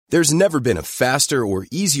There's never been a faster or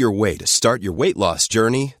easier way to start your weight loss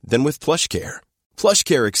journey than with PlushCare.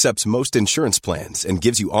 PlushCare accepts most insurance plans and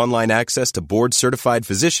gives you online access to board-certified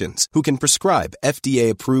physicians who can prescribe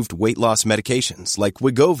FDA-approved weight loss medications like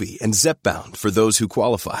Wegovy and Zepbound for those who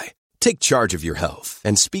qualify. Take charge of your health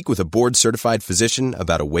and speak with a board-certified physician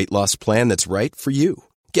about a weight loss plan that's right for you.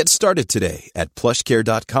 Get started today at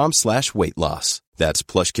plushcare.com/weight loss. That's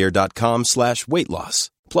plushcare.com/weight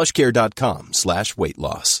loss. plushcare.com/weight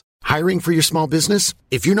loss. Hiring for your small business?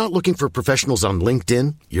 If you're not looking for professionals on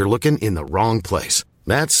LinkedIn, you're looking in the wrong place.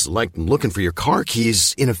 That's like looking for your car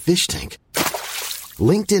keys in a fish tank.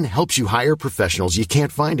 LinkedIn helps you hire professionals you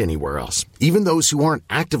can't find anywhere else, even those who aren't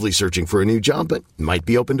actively searching for a new job but might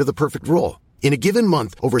be open to the perfect role. In a given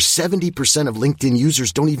month, over 70% of LinkedIn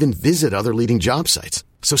users don't even visit other leading job sites.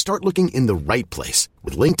 So start looking in the right place.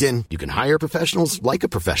 With LinkedIn, you can hire professionals like a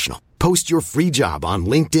professional. Post your free job on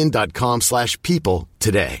linkedin.com/people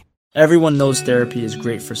today. Everyone knows therapy is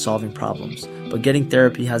great for solving problems, but getting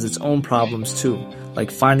therapy has its own problems too,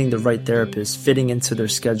 like finding the right therapist, fitting into their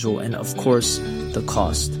schedule, and of course, the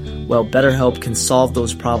cost. Well, BetterHelp can solve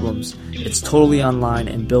those problems. It's totally online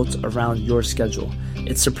and built around your schedule.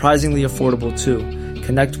 It's surprisingly affordable too.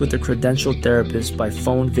 Connect with a credentialed therapist by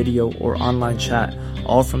phone, video, or online chat,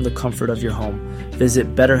 all from the comfort of your home.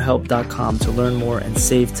 Visit BetterHelp.com to learn more and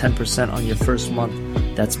save 10% on your first month.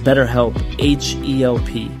 That's BetterHelp,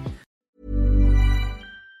 H-E-L-P.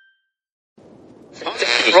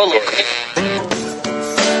 Roll it.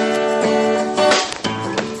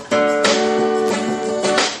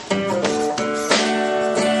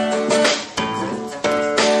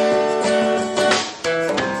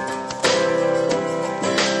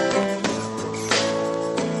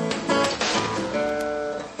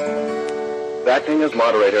 Acting as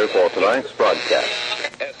moderator for tonight's broadcast.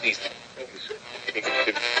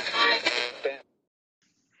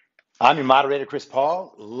 I'm your moderator, Chris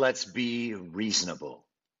Paul. Let's be reasonable.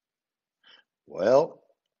 Well,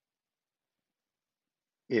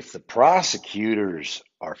 if the prosecutors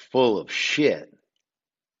are full of shit,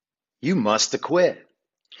 you must acquit.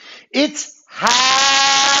 It's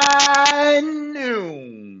high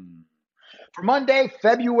noon for Monday,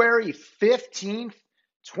 February 15th,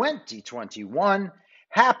 2021.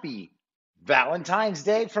 Happy Valentine's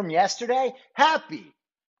Day from yesterday. Happy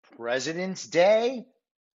President's Day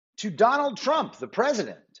to Donald Trump, the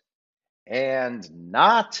president, and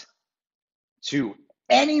not to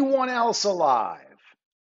anyone else alive.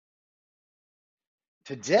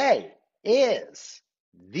 Today is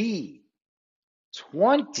the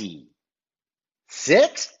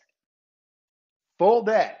 26th full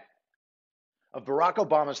day of Barack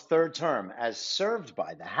Obama's third term as served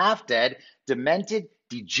by the half-dead, demented,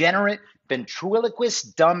 degenerate,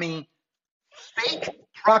 ventriloquist dummy, fake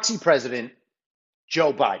proxy president,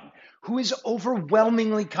 Joe Biden, who is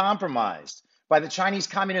overwhelmingly compromised by the Chinese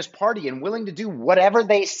Communist Party and willing to do whatever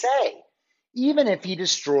they say, even if he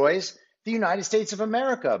destroys the United States of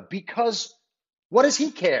America, because what does he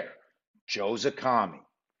care? Joe's a commie.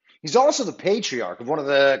 He's also the patriarch of one of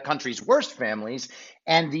the country's worst families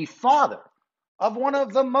and the father of one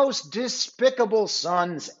of the most despicable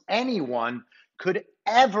sons anyone could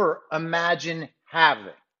ever imagine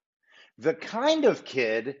having. The kind of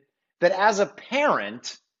kid that as a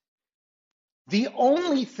parent, the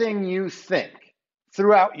only thing you think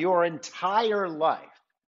throughout your entire life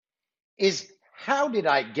is, how did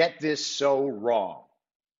I get this so wrong?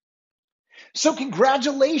 So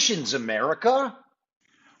congratulations, America.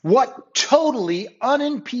 What totally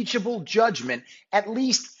unimpeachable judgment at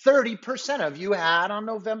least 30% of you had on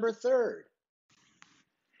November 3rd.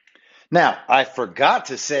 Now, I forgot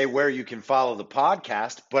to say where you can follow the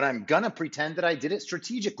podcast, but I'm going to pretend that I did it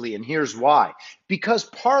strategically, and here's why. Because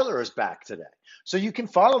Parler is back today. So you can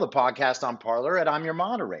follow the podcast on Parler at I'm Your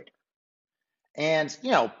Moderator. And,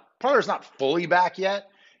 Parler's not fully back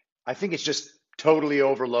yet. I think it's just totally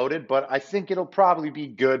overloaded, but I think it'll probably be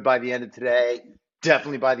good by the end of today.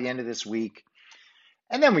 Definitely by the end of this week.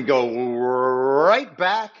 And then we go right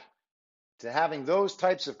back to having those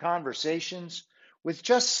types of conversations with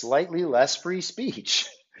just slightly less free speech.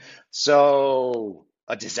 So,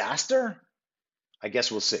 a disaster? I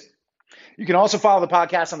guess we'll see. You can also follow the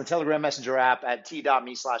podcast on the Telegram Messenger app at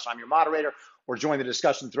t.me/I'm your moderator, or join the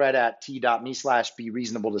discussion thread at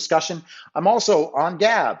t.me/bereasonablediscussion. I'm also on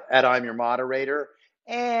Gab at I'm your moderator,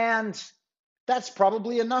 and that's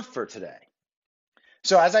probably enough for today.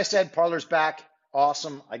 So as I said, Parler's back.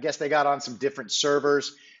 Awesome. I guess they got on some different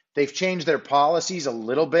servers. They've changed their policies a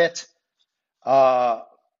little bit. I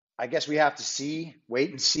guess we have to wait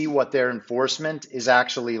and see what their enforcement is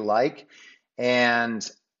actually like and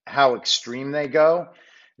how extreme they go.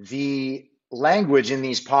 the language in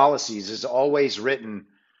these policies is always written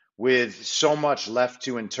with so much left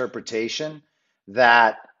to interpretation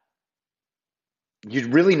that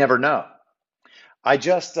you'd really never know. I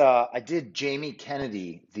did Jamie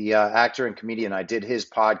Kennedy, the actor and comedian. I did his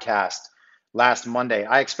podcast last Monday.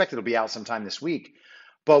 I expect it'll be out sometime this week.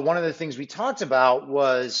 But one of the things we talked about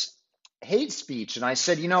was hate speech. And I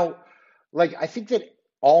said, I think that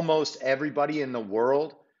almost everybody in the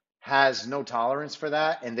world has no tolerance for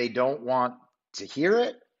that and they don't want to hear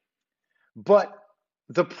it. But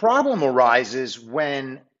the problem arises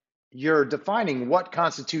when you're defining what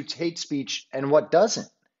constitutes hate speech and what doesn't.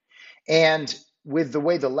 And with the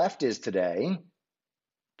way the left is today,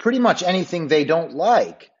 pretty much anything they don't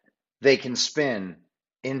like, they can spin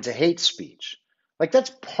into hate speech. Like,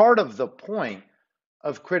 that's part of the point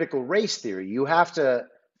of critical race theory. You have to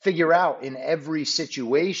figure out in every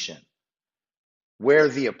situation where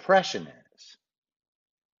the oppression is.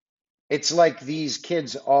 It's like these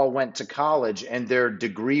kids all went to college and their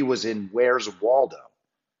degree was in Where's Waldo.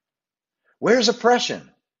 Where's oppression?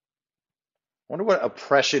 I wonder what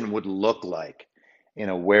oppression would look like in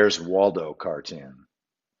a Where's Waldo cartoon.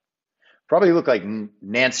 Probably look like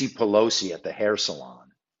Nancy Pelosi at the hair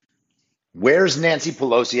salon. Where's Nancy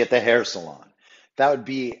Pelosi at the hair salon? That would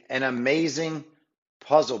be an amazing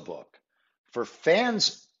puzzle book for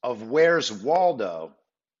fans of Where's Waldo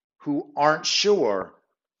who aren't sure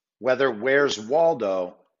whether Where's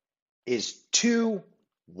Waldo is too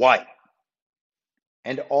white.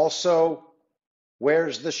 And also,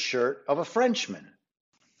 where's the shirt of a Frenchman?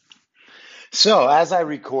 So, as I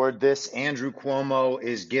record this, Andrew Cuomo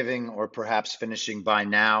is giving, or perhaps finishing by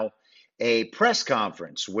now, a press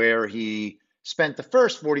conference where he spent the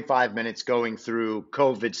first 45 minutes going through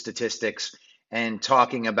COVID statistics and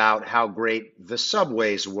talking about how great the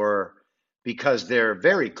subways were because they're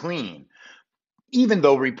very clean, even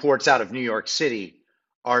though reports out of New York City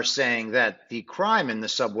are saying that the crime in the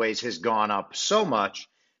subways has gone up so much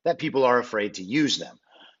that people are afraid to use them.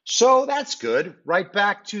 So that's good. Right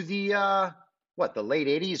back to the late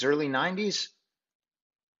 80s, early 90s?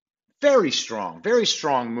 Very strong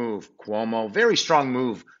move, Cuomo. Very strong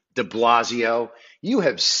move, de Blasio. You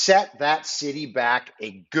have set that city back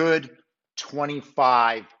a good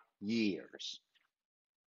 25 years.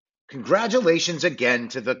 Congratulations again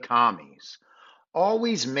to the commies.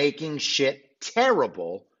 Always making shit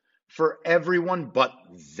terrible for everyone but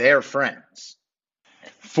their friends.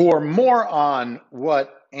 For more on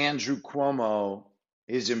what Andrew Cuomo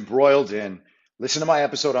is embroiled in, listen to my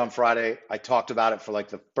episode on Friday. I talked about it for like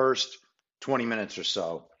the first 20 minutes or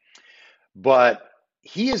so. But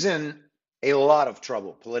he is in a lot of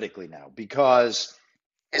trouble politically now because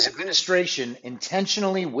his administration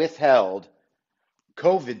intentionally withheld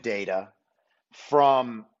COVID data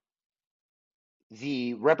from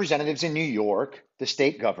the representatives in New York, the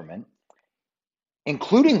state government,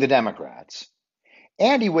 including the Democrats,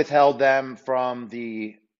 and he withheld them from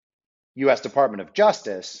the U.S. Department of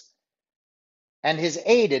Justice. And his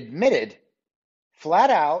aide admitted flat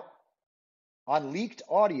out on leaked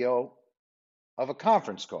audio of a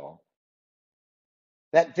conference call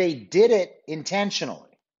that they did it intentionally.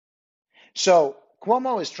 So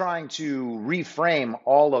Cuomo is trying to reframe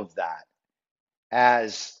all of that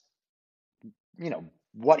as,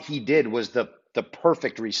 what he did was the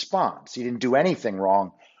perfect response. He didn't do anything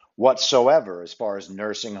wrong whatsoever as far as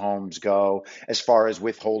nursing homes go, as far as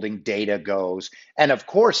withholding data goes. And of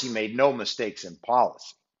course, he made no mistakes in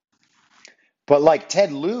policy. But like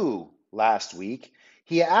Ted Lieu last week,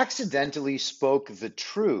 he accidentally spoke the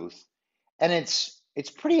truth, and it's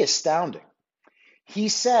pretty astounding. He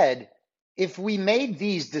said, if we made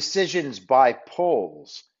these decisions by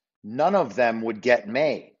polls, none of them would get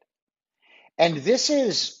made. And this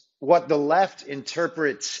is what the left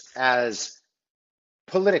interprets as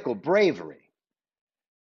political bravery.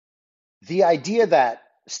 The idea that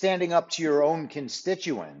standing up to your own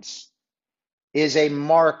constituents is a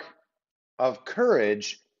mark of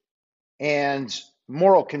courage and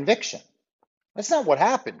moral conviction. That's not what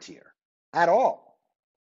happened here at all.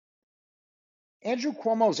 Andrew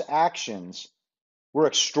Cuomo's actions were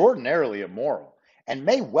extraordinarily immoral and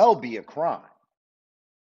may well be a crime.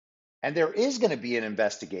 And there is going to be an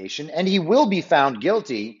investigation, and he will be found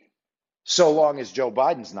guilty so long as Joe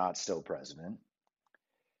Biden's not still president,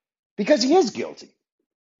 because he is guilty.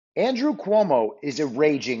 Andrew Cuomo is a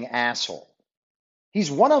raging asshole. He's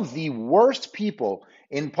one of the worst people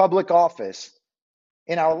in public office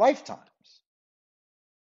in our lifetimes.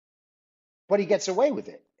 But he gets away with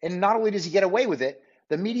it. And not only does he get away with it,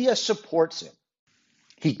 the media supports him.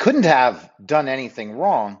 He couldn't have done anything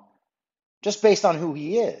wrong just based on who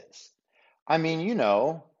he is. I mean,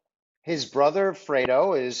 His brother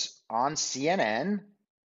Fredo is on CNN,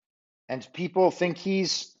 and people think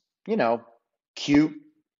he's, cute,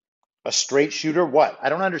 a straight shooter. What? I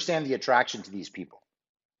don't understand the attraction to these people.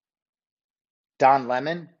 Don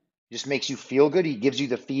Lemon just makes you feel good. He gives you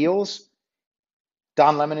the feels.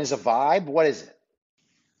 Don Lemon is a vibe. What is it?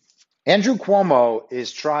 Andrew Cuomo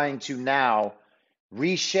is trying to now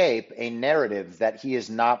reshape a narrative that he is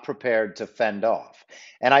not prepared to fend off.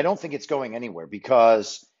 And I don't think it's going anywhere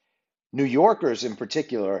because New Yorkers in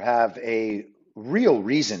particular have a real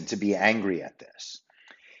reason to be angry at this.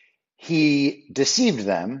 He deceived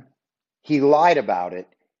them. He lied about it.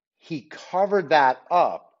 He covered that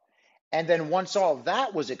up. And then once all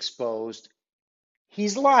that was exposed,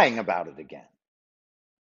 he's lying about it again.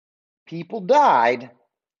 People died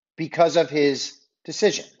because of his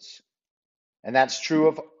decisions. And that's true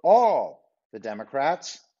of all the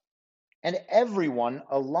Democrats and everyone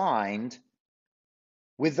aligned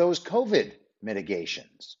with those COVID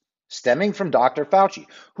mitigations stemming from Dr. Fauci,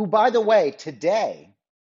 who, by the way, today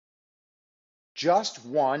just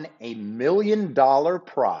won a $1 million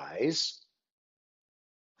prize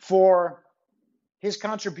for his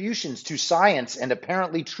contributions to science and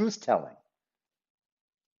apparently truth-telling.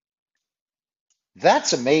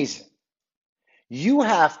 That's amazing. You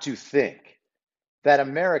have to think that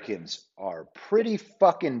Americans are pretty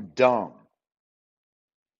fucking dumb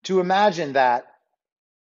to imagine that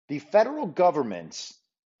the federal government's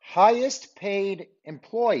highest paid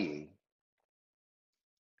employee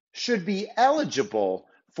should be eligible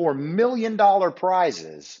for $1 million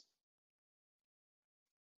prizes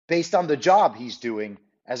based on the job he's doing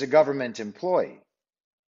as a government employee.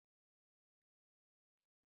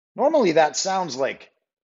 Normally that sounds like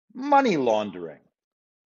money laundering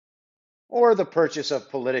or the purchase of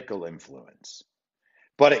political influence.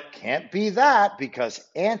 But it can't be that because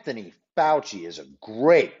Anthony Fauci is a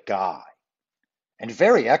great guy and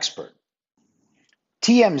very expert.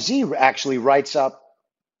 TMZ actually writes up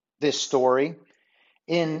this story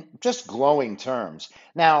in just glowing terms.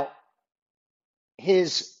 Now,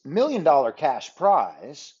 his $1 million cash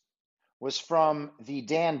prize was from the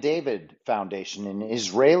Dan David Foundation, an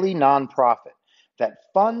Israeli nonprofit that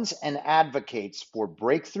funds and advocates for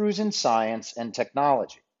breakthroughs in science and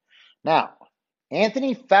technology. Now,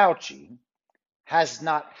 Anthony Fauci has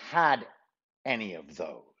not had any of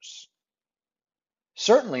those.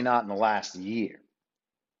 Certainly not in the last year.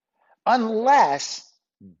 Unless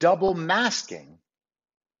double masking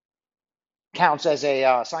counts as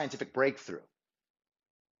a scientific breakthrough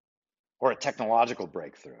or a technological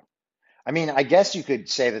breakthrough. I mean, I guess you could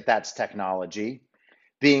say that that's technology,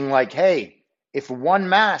 being like, hey, if one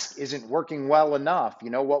mask isn't working well enough,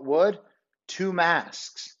 you know what would? 2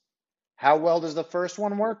 masks. How well does the first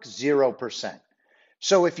one work? 0%.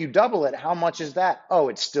 So if you double it, how much is that? Oh,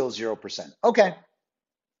 it's still 0%. Okay.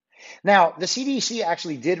 Now, the CDC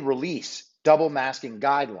actually did release double masking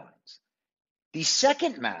guidelines. The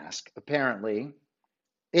second mask, apparently,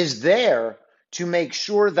 is there to make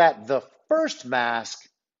sure that the first mask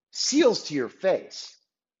seals to your face.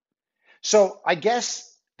 So I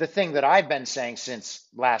guess the thing that I've been saying since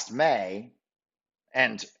last May,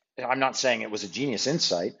 and I'm not saying it was a genius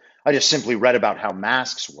insight, I just simply read about how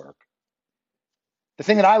masks work. The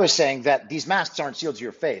thing that I was saying that these masks aren't sealed to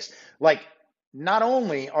your face. Like, not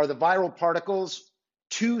only are the viral particles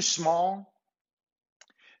too small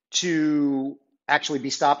to actually be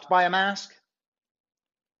stopped by a mask,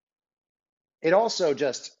 it also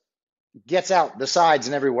just gets out the sides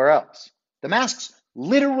and everywhere else. The masks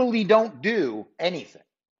literally don't do anything,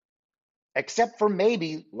 except for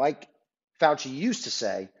maybe, like Fauci used to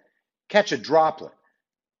say, catch a droplet.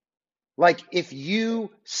 Like if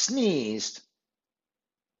you sneezed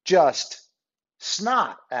just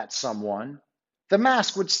snot at someone, the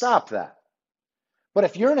mask would stop that. But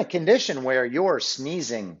if you're in a condition where you're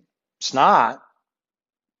sneezing snot,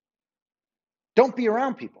 don't be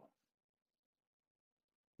around people.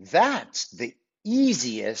 That's the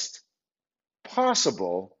easiest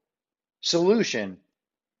possible solution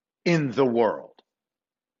in the world.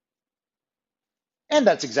 And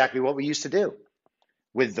that's exactly what we used to do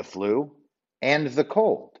with the flu and the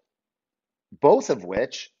cold, both of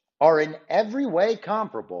which are in every way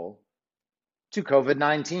comparable to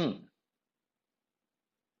COVID-19.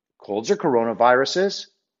 Colds are coronaviruses,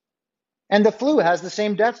 and the flu has the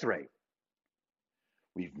same death rate.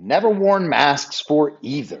 We've never worn masks for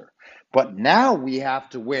either, but now we have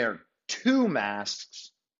to wear 2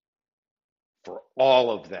 masks for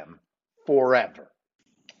all of them forever.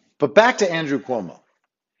 But back to Andrew Cuomo.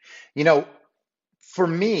 You know, for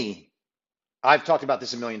me, I've talked about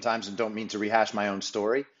this a million times and don't mean to rehash my own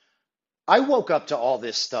story. I woke up to all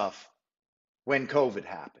this stuff when COVID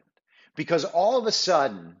happened, because all of a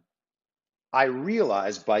sudden I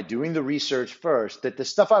realized by doing the research first that the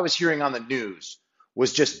stuff I was hearing on the news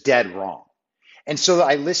was just dead wrong. And so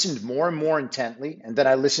I listened more and more intently, and then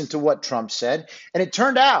I listened to what Trump said. And it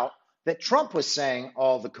turned out that Trump was saying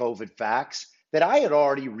all the COVID facts that I had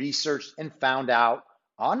already researched and found out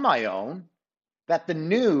on my own that the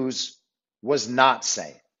news was not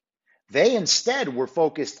saying. They instead were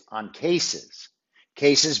focused on cases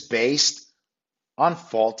based on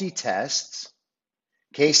faulty tests,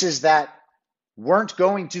 cases that weren't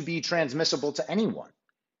going to be transmissible to anyone,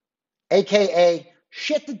 AKA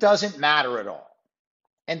shit that doesn't matter at all.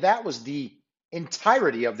 And that was the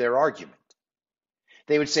entirety of their argument.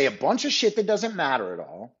 They would say a bunch of shit that doesn't matter at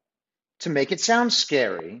all to make it sound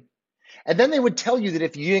scary. And then they would tell you that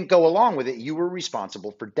if you didn't go along with it, you were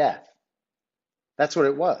responsible for death. That's what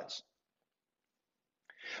it was.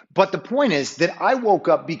 But the point is that I woke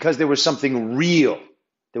up because there was something real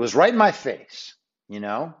that was right in my face.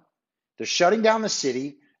 They're shutting down the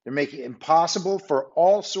city. They're making it impossible for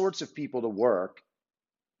all sorts of people to work.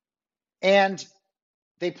 And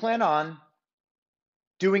they plan on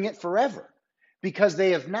doing it forever because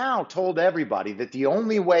they have now told everybody that the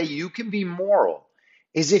only way you can be moral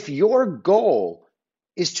is if your goal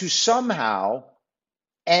is to somehow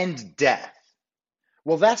end death.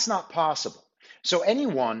 Well, that's not possible. So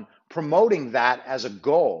anyone promoting that as a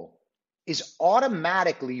goal is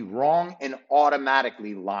automatically wrong and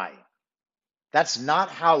automatically lying. That's not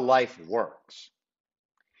how life works.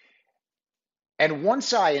 And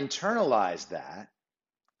once I internalized that,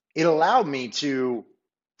 it allowed me to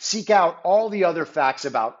seek out all the other facts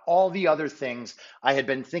about all the other things I had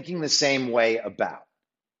been thinking the same way about.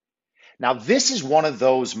 Now, this is one of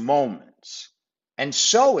those moments, and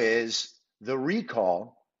so is the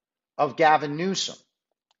recall of Gavin Newsom.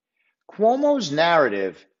 Cuomo's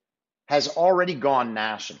narrative has already gone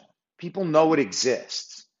national. People know it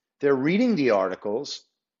exists. They're reading the articles.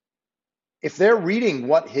 If they're reading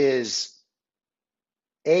what his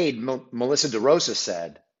aide, Melissa DeRosa,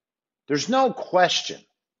 said, there's no question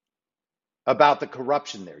about the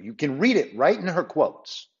corruption there. You can read it right in her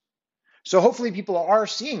quotes. So hopefully people are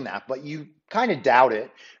seeing that, but you kind of doubt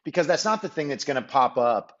it because that's not the thing that's going to pop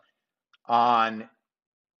up on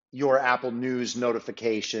your Apple News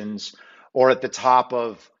notifications or at the top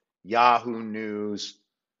of Yahoo News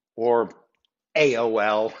or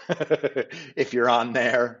AOL if you're on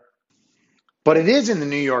there. But it is in the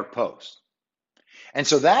New York Post. And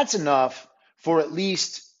so that's enough for at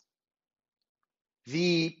least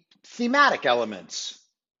the thematic elements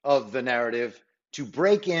of the narrative to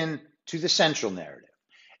break in to the central narrative.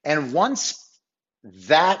 And once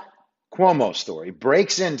that Cuomo story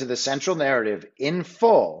breaks into the central narrative in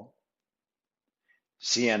full,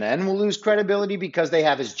 CNN will lose credibility because they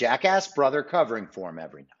have his jackass brother covering for him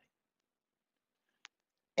every night.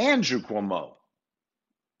 Andrew Cuomo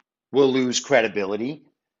will lose credibility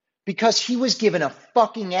because he was given a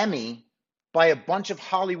fucking Emmy by a bunch of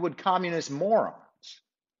Hollywood communist morons.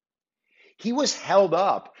 He was held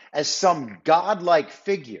up as some godlike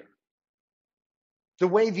figure, the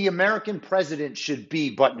way the American president should be,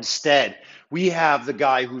 but instead we have the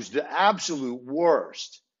guy who's the absolute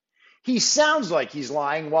worst. He sounds like he's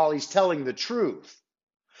lying while he's telling the truth,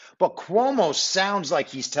 but Cuomo sounds like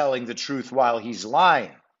he's telling the truth while he's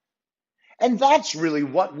lying. And that's really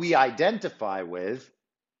what we identify with,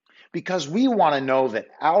 because we want to know that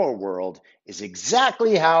our world is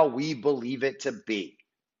exactly how we believe it to be.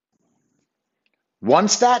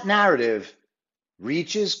 Once that narrative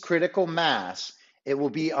reaches critical mass, it will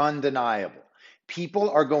be undeniable. People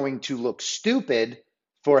are going to look stupid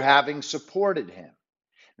for having supported him.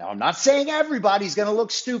 Now, I'm not saying everybody's going to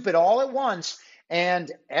look stupid all at once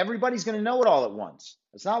and everybody's going to know it all at once.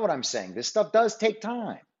 That's not what I'm saying. This stuff does take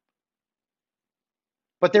time.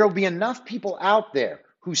 But there will be enough people out there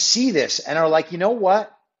who see this and are like, you know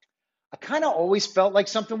what? I kind of always felt like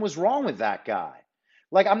something was wrong with that guy.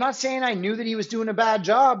 Like, I'm not saying I knew that he was doing a bad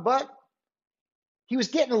job, but he was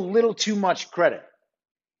getting a little too much credit.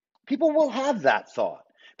 People will have that thought.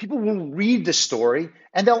 People will read the story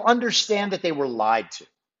and they'll understand that they were lied to.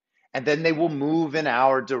 And then they will move in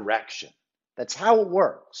our direction. That's how it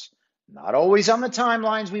works. Not always on the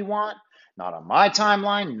timelines we want, not on my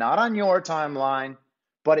timeline, not on your timeline,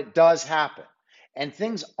 but it does happen. And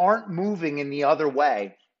things aren't moving in the other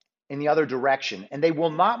way, in the other direction. And they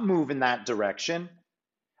will not move in that direction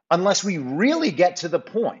unless we really get to the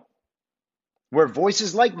point where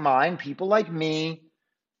voices like mine, people like me,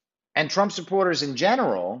 and Trump supporters in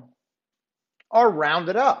general are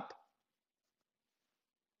rounded up.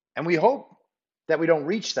 And we hope that we don't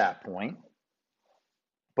reach that point.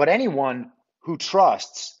 But anyone who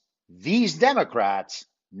trusts these Democrats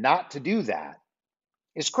not to do that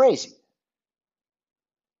is crazy.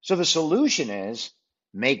 So the solution is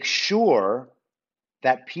make sure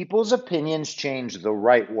that people's opinions change the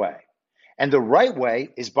right way. And the right way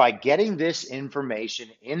is by getting this information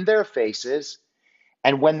in their faces.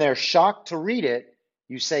 And when they're shocked to read it,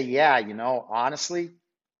 you say, yeah, honestly,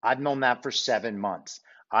 I've known that for 7 months.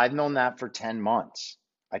 I've known that for 10 months.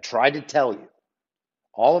 I tried to tell you.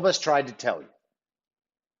 All of us tried to tell you.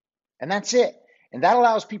 And that's it. And that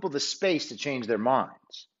allows people the space to change their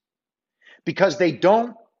minds because they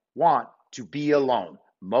don't want to be alone.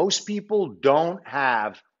 Most people don't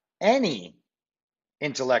have any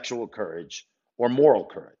intellectual courage or moral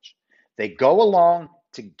courage. They go along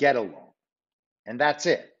to get along. And that's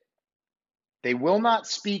it. They will not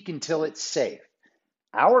speak until it's safe.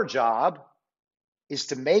 Our job is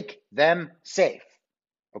to make them safe.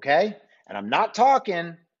 Okay? And I'm not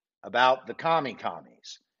talking about the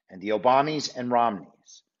commies and the Obamas and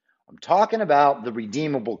Romneys. I'm talking about the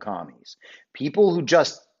redeemable commies. People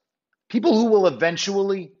who will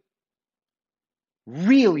eventually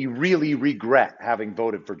really, really regret having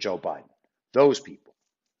voted for Joe Biden. Those people.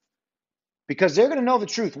 Because they're going to know the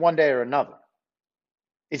truth one day or another.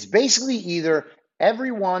 It's basically either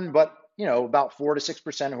everyone but, about 4 to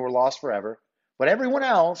 6% who are lost forever, but everyone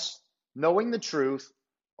else knowing the truth,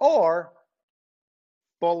 or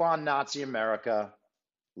full-on Nazi America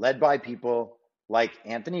led by people like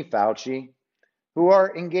Anthony Fauci, who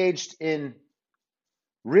are engaged in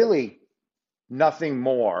really nothing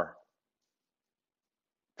more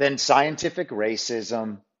than scientific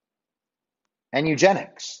racism and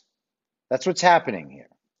eugenics. That's what's happening here.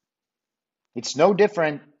 It's no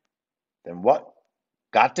different than what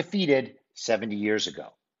got defeated 70 years ago.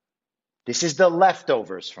 This is the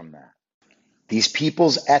leftovers from that. These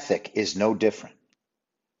people's ethic is no different.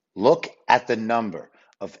 Look at the number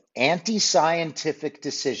of anti-scientific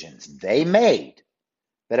decisions they made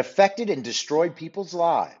that affected and destroyed people's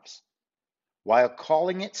lives while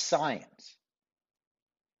calling it science.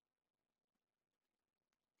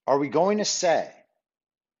 Are we going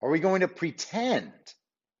to pretend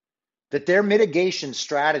that their mitigation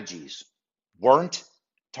strategies weren't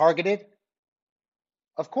targeted?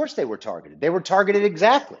 Of course they were targeted. They were targeted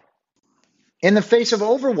exactly. In the face of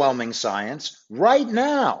overwhelming science, right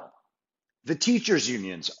now, the teachers'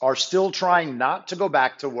 unions are still trying not to go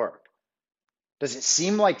back to work. Does it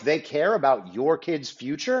seem like they care about your kids'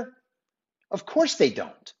 future? Of course they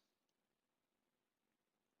don't.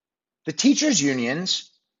 The teachers'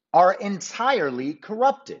 unions are entirely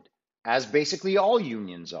corrupted, as basically all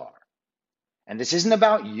unions are. And this isn't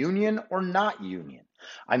about union or not union.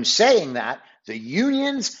 I'm saying that the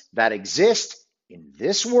unions that exist in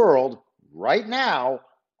this world right now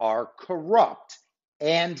are corrupt,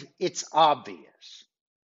 and it's obvious.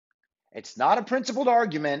 It's not a principled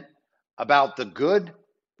argument about the good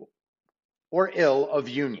or ill of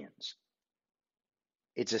unions.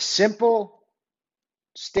 It's a simple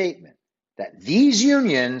statement that these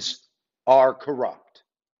unions are corrupt,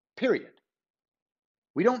 period.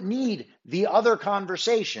 We don't need the other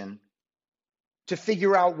conversation to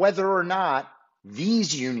figure out whether or not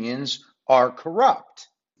these unions are corrupt.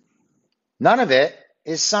 None of it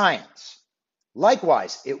is science.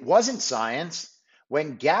 Likewise, it wasn't science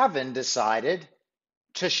when Gavin decided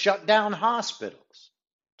to shut down hospitals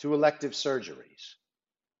to elective surgeries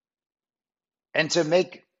and to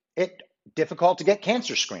make it difficult to get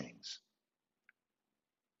cancer screenings.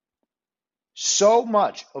 So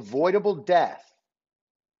much avoidable death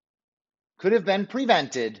could have been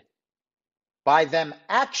prevented by them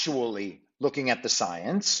actually looking at the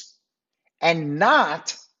science and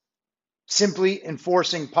not simply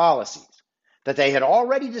enforcing policies that they had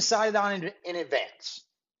already decided on in advance.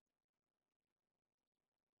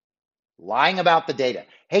 Lying about the data.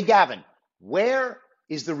 Hey, Gavin, where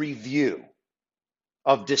is the review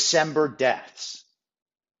of December deaths?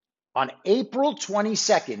 On April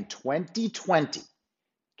 22nd, 2020,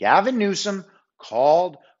 Gavin Newsom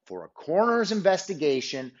called for a coroner's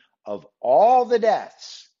investigation of all the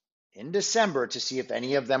deaths in December to see if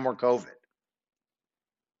any of them were COVID.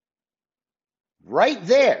 Right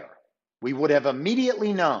there, we would have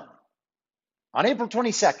immediately known on April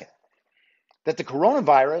 22nd that the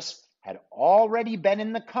coronavirus had already been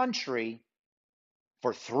in the country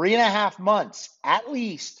for 3.5 months at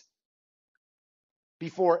least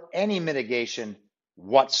before any mitigation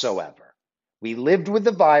whatsoever. We lived with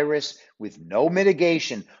the virus with no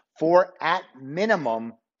mitigation for at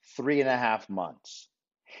minimum 3.5 months.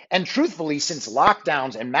 And truthfully, since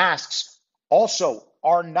lockdowns and masks also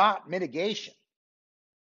are not mitigation,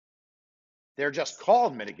 They're just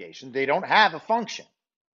called mitigation. They don't have a function.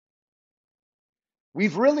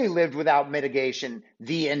 We've really lived without mitigation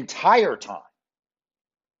the entire time.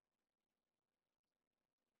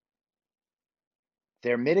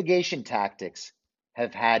 Their mitigation tactics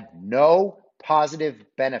have had no positive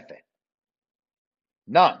benefit.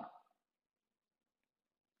 None.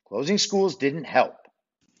 Closing schools didn't help.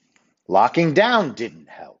 Locking down didn't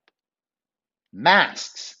help.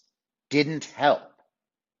 Masks didn't help.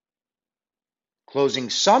 Closing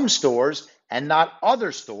some stores and not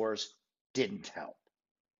other stores didn't help.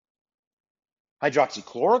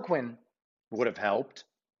 Hydroxychloroquine would have helped.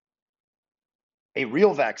 A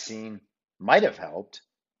real vaccine might have helped.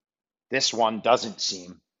 This one doesn't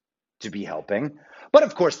seem to be helping. But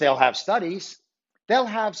of course, they'll have studies. They'll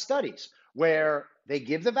have studies where they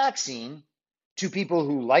give the vaccine to people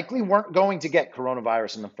who likely weren't going to get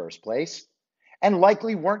coronavirus in the first place and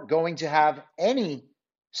likely weren't going to have any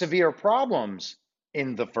severe problems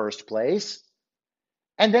in the first place.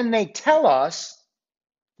 And then they tell us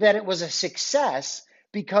that it was a success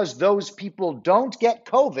because those people don't get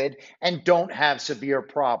COVID and don't have severe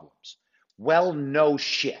problems. Well, no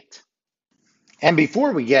shit. And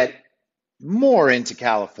before we get more into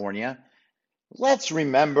California, let's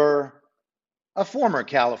remember a former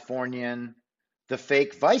Californian, the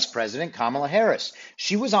fake vice president, Kamala Harris.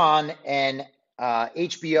 She was on an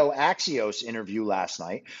HBO Axios interview last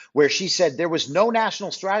night where she said there was no national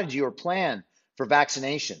strategy or plan for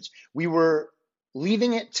vaccinations. We were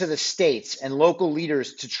leaving it to the states and local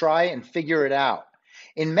leaders to try and figure it out.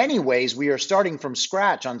 In many ways, we are starting from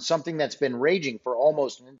scratch on something that's been raging for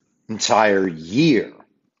almost an entire year.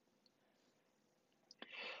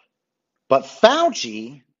 But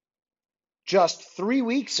Fauci, just 3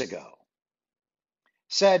 weeks ago,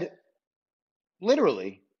 said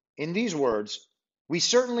literally in these words, we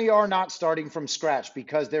certainly are not starting from scratch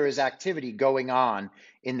because there is activity going on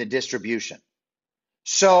in the distribution.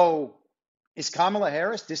 So is Kamala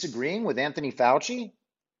Harris disagreeing with Anthony Fauci?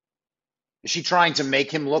 Is she trying to make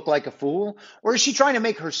him look like a fool? Or is she trying to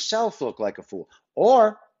make herself look like a fool?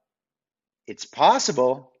 Or it's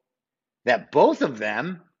possible that both of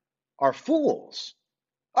them are fools.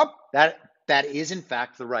 Oh, that is in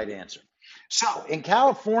fact the right answer. So in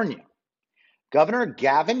California, Governor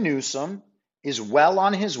Gavin Newsom is well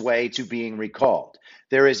on his way to being recalled.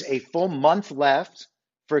 There is a full month left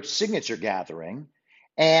for signature gathering,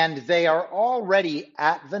 and they are already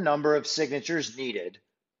at the number of signatures needed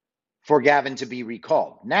for Gavin to be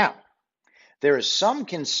recalled. Now, there is some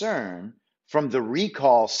concern from the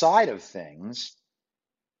recall side of things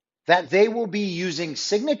that they will be using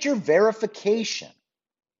signature verification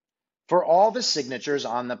for all the signatures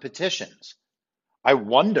on the petitions. I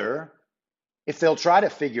wonder if they'll try to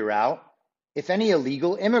figure out if any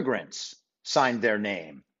illegal immigrants signed their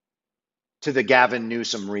name to the Gavin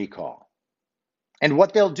Newsom recall and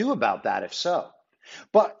what they'll do about that if so.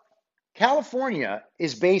 But California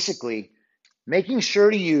is basically making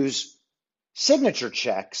sure to use signature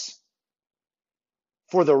checks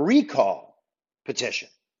for the recall petition.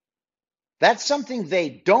 That's something they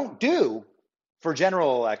don't do for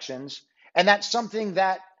general elections, and that's something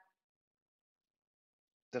that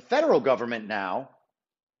the federal government now,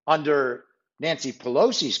 under Nancy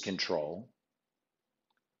Pelosi's control,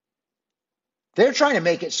 they're trying to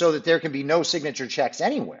make it so that there can be no signature checks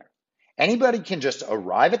anywhere. Anybody can just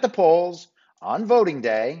arrive at the polls on voting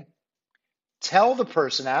day, tell the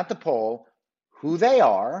person at the poll who they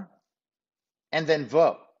are, and then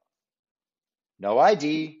vote. No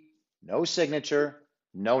ID, no signature,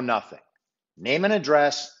 no nothing. Name and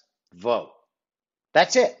address, vote.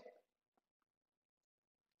 That's it.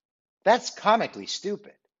 That's comically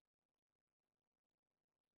stupid.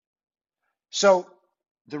 So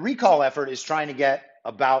the recall effort is trying to get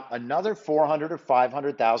about another 400 or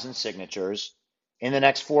 500,000 signatures in the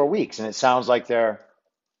next 4 weeks. And it sounds like they're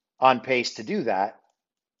on pace to do that.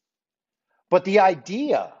 But the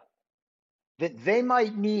idea that they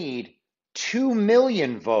might need 2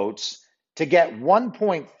 million votes to get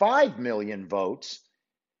 1.5 million votes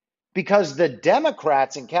because the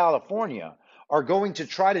Democrats in California are going to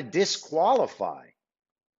try to disqualify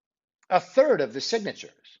a third of the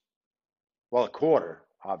signatures. Well, a quarter,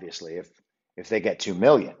 obviously, if they get 2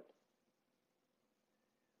 million.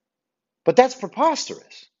 But that's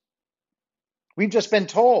preposterous. We've just been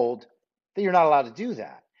told that you're not allowed to do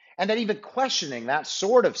that. And that even questioning that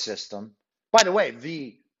sort of system, by the way,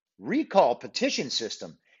 the recall petition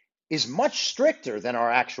system is much stricter than our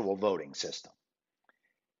actual voting system.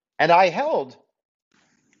 And I held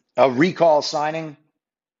a recall signing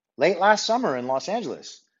late last summer in Los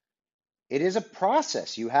Angeles. it is a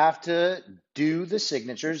process. You have to do the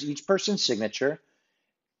signatures. Each person's signature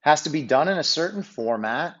has to be done in a certain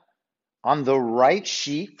format on the right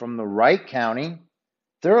sheet from the right county.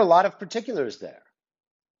 There are a lot of particulars there.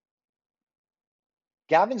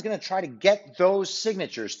 Gavin's going to try to get those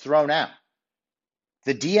signatures thrown out.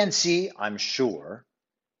 The DNC, I'm sure,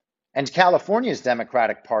 and California's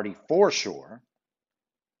Democratic Party for sure,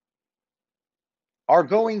 are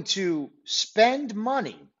going to spend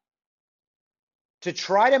money to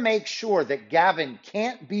try to make sure that Gavin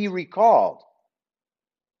can't be recalled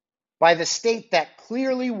by the state that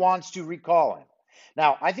clearly wants to recall him.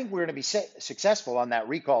 Now, I think we're going to be successful on that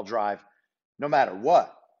recall drive no matter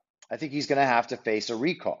what. I think he's going to have to face a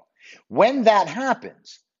recall. When that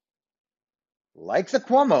happens, like the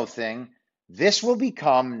Cuomo thing, this will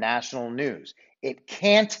become national news. It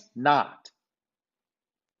can't not.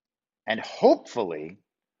 And hopefully,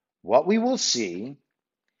 what we will see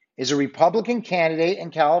is a Republican candidate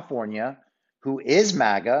in California who is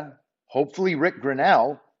MAGA, hopefully Rick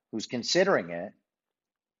Grinnell, who's considering it.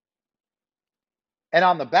 And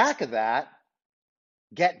on the back of that,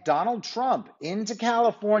 get Donald Trump into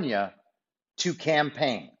California to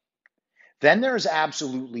campaign. Then there's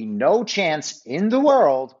absolutely no chance in the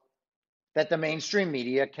world that the mainstream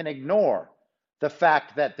media can ignore the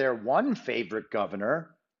fact that their one favorite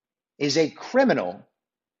governor is a criminal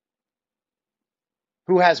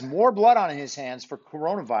who has more blood on his hands for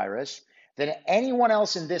coronavirus than anyone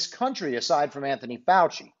else in this country aside from Anthony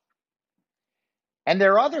Fauci. And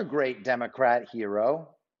their other great Democrat hero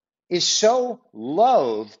is so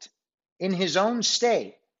loathed in his own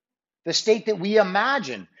state, the state that we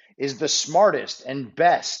imagine is the smartest and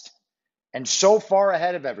best and so far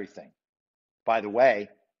ahead of everything. By the way,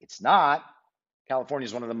 it's not. California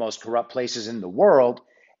is one of the most corrupt places in the world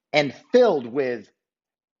and filled with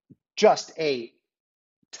just a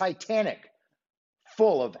Titanic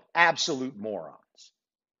full of absolute morons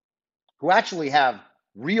who actually have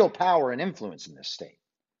real power and influence in this state,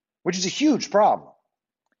 which is a huge problem.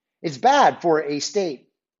 It's bad for a state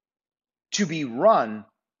to be run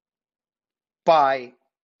by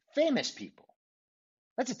famous people.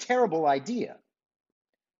 That's a terrible idea.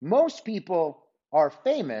 Most people are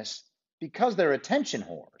famous because they're attention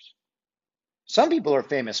whores. Some people are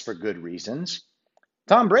famous for good reasons.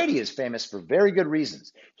 Tom Brady is famous for very good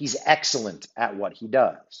reasons. He's excellent at what he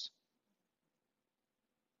does.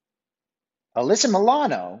 Alyssa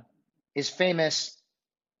Milano is famous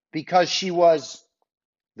because she was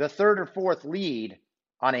the third or fourth lead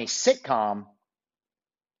on a sitcom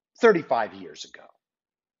 35 years ago.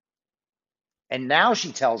 And now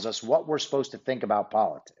she tells us what we're supposed to think about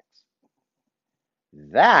politics.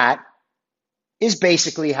 That is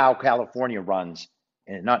basically how California runs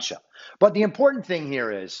in a nutshell. But the important thing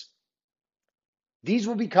here is these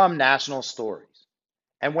will become national stories.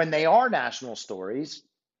 And when they are national stories,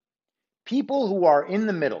 people who are in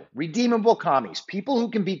the middle, redeemable commies, people who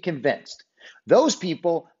can be convinced, those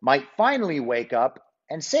people might finally wake up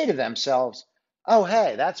and say to themselves, oh,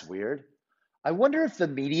 hey, that's weird. I wonder if the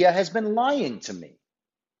media has been lying to me.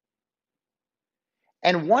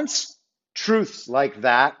 And once truths like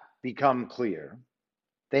that become clear,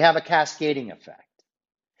 they have a cascading effect.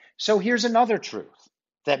 So here's another truth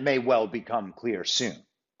that may well become clear soon.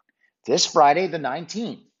 This Friday, the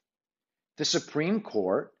 19th, the Supreme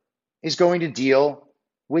Court is going to deal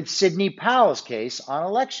with Sidney Powell's case on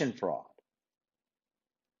election fraud.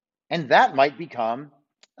 And that might become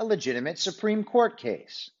a legitimate Supreme Court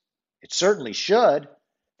case. It certainly should.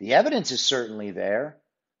 The evidence is certainly there.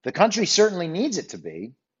 The country certainly needs it to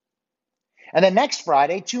be. And then next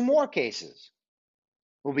Friday, 2 more cases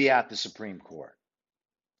will be at the Supreme Court.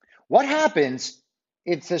 What happens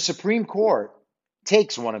if the Supreme Court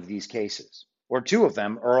takes one of these cases, or 2 of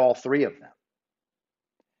them, or all 3 of them?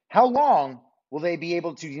 How long will they be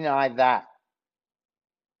able to deny that?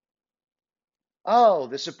 Oh,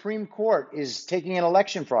 the Supreme Court is taking an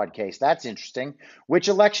election fraud case. That's interesting. Which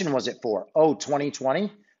election was it for? Oh,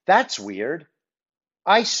 2020? That's weird.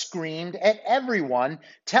 I screamed at everyone,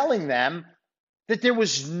 telling them that there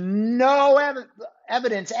was no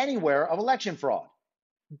evidence anywhere of election fraud.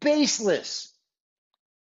 Baseless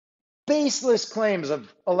claims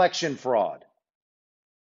of election fraud.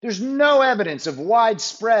 There's no evidence of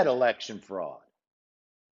widespread election fraud.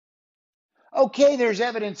 Okay, there's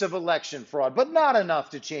evidence of election fraud, but not enough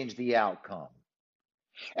to change the outcome.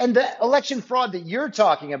 And the election fraud that you're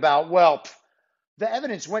talking about, well, the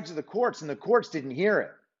evidence went to the courts and the courts didn't hear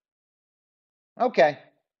it. Okay.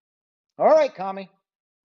 All right, commie.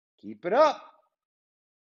 Keep it up.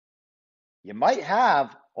 You might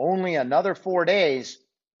have only another 4 days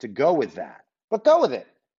to go with that, but go with it.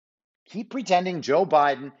 Keep pretending Joe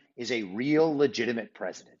Biden is a real legitimate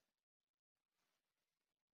president.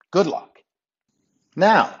 Good luck.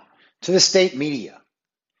 Now, to the state media.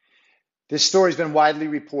 This story's been widely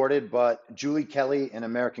reported, but Julie Kelly in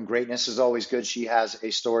American Greatness is always good. She has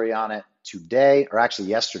a story on it today, or actually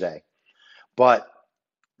yesterday. But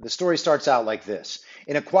the story starts out like this.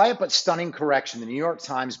 In a quiet but stunning correction, the New York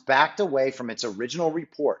Times backed away from its original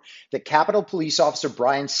report that Capitol Police Officer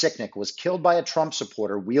Brian Sicknick was killed by a Trump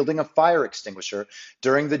supporter wielding a fire extinguisher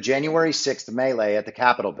during the January 6th melee at the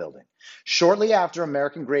Capitol building. Shortly after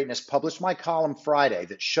American Greatness published my column Friday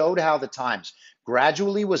that showed how the Times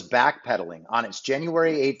gradually was backpedaling on its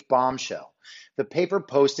January 8th bombshell, the paper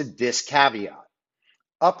posted this caveat.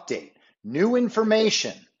 Update. New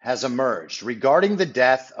information has emerged regarding the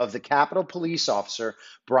death of the Capitol Police Officer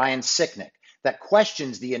Brian Sicknick that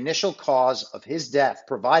questions the initial cause of his death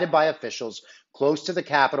provided by officials close to the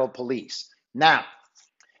Capitol Police. Now,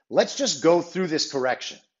 let's just go through this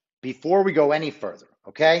correction before we go any further,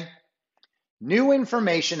 okay? New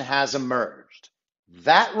information has emerged.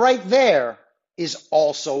 That right there is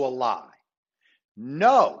also a lie.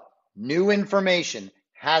 No new information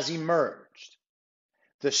has emerged.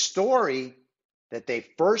 The story that they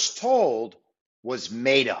first told was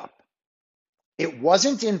made up. It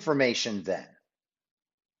wasn't information then.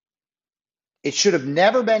 It should have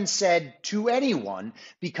never been said to anyone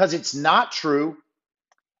because it's not true,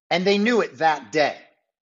 and they knew it that day.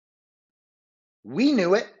 We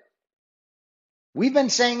knew it. We've been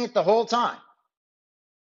saying it the whole time.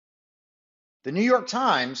 The New York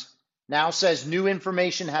Times now says new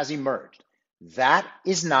information has emerged. That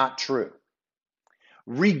is not true.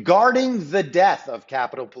 Regarding the death of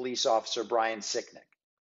Capitol Police Officer Brian Sicknick,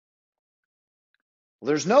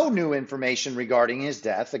 there's no new information regarding his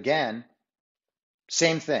death. Again,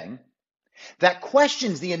 same thing. That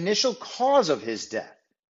questions the initial cause of his death.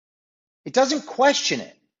 It doesn't question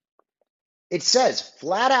it. It says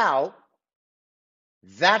flat out,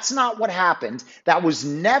 that's not what happened. That was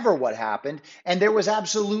never what happened. And there was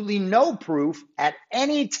absolutely no proof at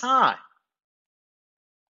any time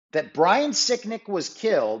that Brian Sicknick was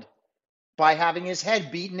killed by having his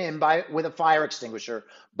head beaten in with a fire extinguisher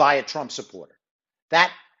by a Trump supporter.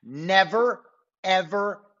 That never,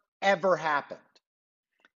 ever, ever happened.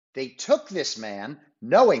 They took this man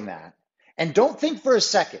knowing that, and don't think for a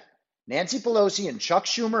second, Nancy Pelosi and Chuck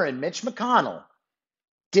Schumer and Mitch McConnell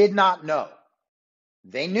did not know.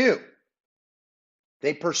 They knew.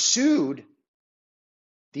 They pursued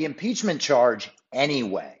the impeachment charge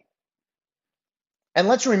anyway. And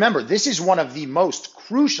let's remember, this is one of the most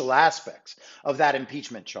crucial aspects of that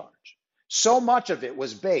impeachment charge. So much of it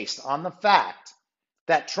was based on the fact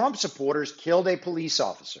that Trump supporters killed a police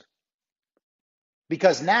officer.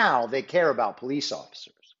 Because now they care about police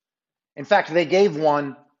officers. In fact, they gave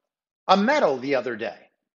one a medal the other day.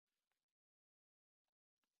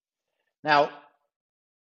 Now,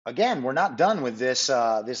 again, we're not done with this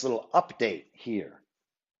little update here.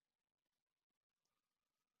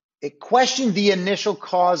 It questioned the initial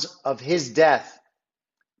cause of his death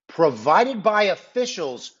provided by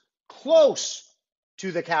officials close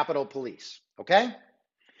to the Capitol Police, okay?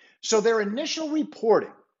 So their initial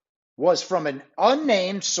reporting was from an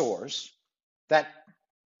unnamed source that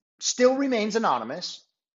still remains anonymous,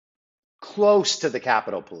 close to the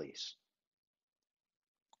Capitol Police.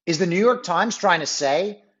 Is the New York Times trying to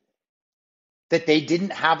say that they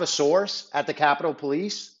didn't have a source at the Capitol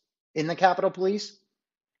Police, in the Capitol Police?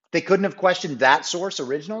 They couldn't have questioned that source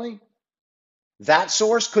originally? That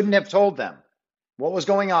source couldn't have told them what was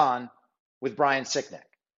going on with Brian Sicknick.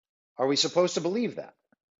 Are we supposed to believe that?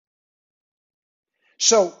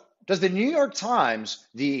 So, does the New York Times,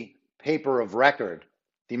 the paper of record,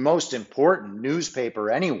 the most important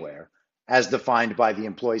newspaper anywhere, as defined by the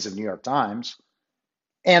employees of New York Times,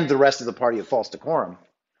 and the rest of the party of false decorum,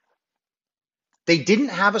 they didn't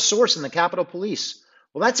have a source in the Capitol Police?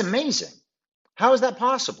 Well, that's amazing. How is that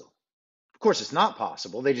possible? Of course, it's not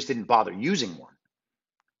possible. They just didn't bother using one.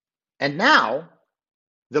 And now,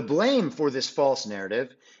 the blame for this false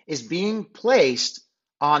narrative is being placed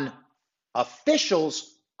on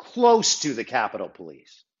officials close to the Capitol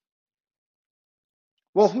Police.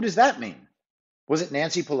 Well, who does that mean? Was it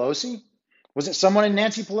Nancy Pelosi? Was it someone in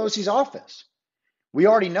Nancy Pelosi's office? We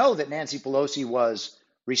already know that Nancy Pelosi was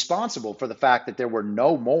responsible for the fact that there were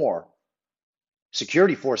no more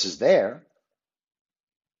security forces there.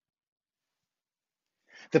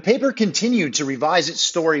 The paper continued to revise its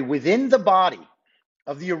story within the body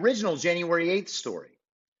of the original January 8th story.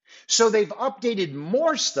 So they've updated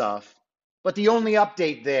more stuff, but the only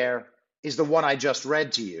update there is the one I just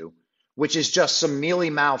read to you, which is just some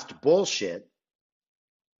mealy-mouthed bullshit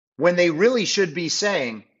when they really should be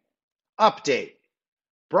saying, update,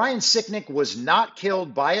 Brian Sicknick was not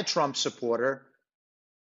killed by a Trump supporter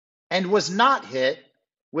and was not hit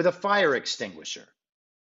with a fire extinguisher.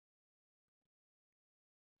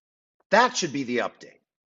 That should be the update.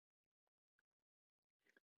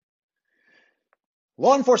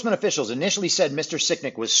 Law enforcement officials initially said Mr.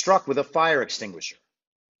 Sicknick was struck with a fire extinguisher.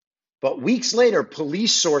 But weeks later,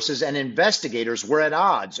 police sources and investigators were at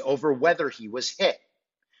odds over whether he was hit.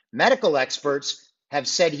 Medical experts have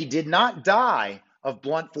said he did not die of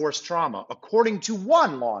blunt force trauma, according to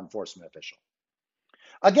one law enforcement official.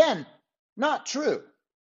 Again, not true.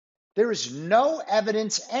 There is no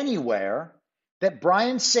evidence anywhere that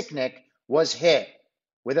Brian Sicknick was hit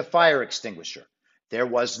with a fire extinguisher. There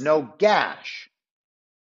was no gash.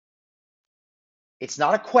 It's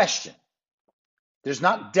not a question. There's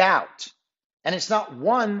not doubt. And it's not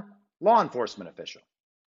one law enforcement official.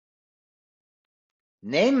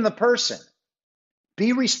 Name the person.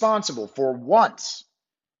 Be responsible for once,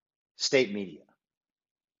 state media.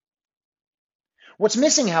 What's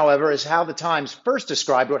missing, however, is how the Times first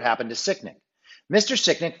described what happened to Sicknick. Mr.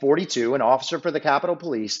 Sicknick, 42, an officer for the Capitol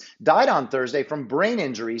Police, died on Thursday from brain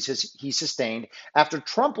injuries he sustained after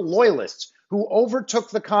Trump loyalists who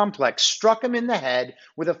overtook the complex struck him in the head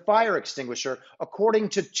with a fire extinguisher, according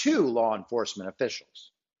to two law enforcement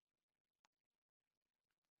officials.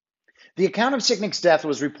 The account of Sicknick's death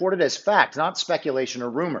was reported as fact, not speculation or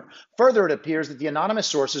rumor. Further, it appears that the anonymous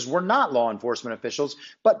sources were not law enforcement officials,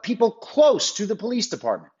 but people close to the police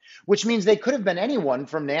department, which means they could have been anyone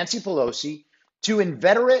from Nancy Pelosi to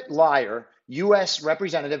inveterate liar U.S.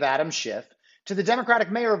 Representative Adam Schiff to the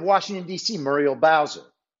Democratic mayor of Washington, D.C., Muriel Bowser.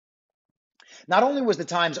 Not only was the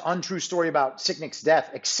Times' untrue story about Sicknick's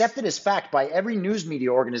death accepted as fact by every news media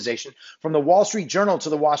organization, from the Wall Street Journal to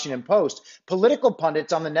the Washington Post, political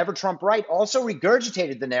pundits on the Never Trump right also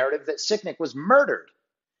regurgitated the narrative that Sicknick was murdered,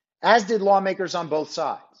 as did lawmakers on both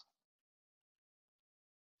sides.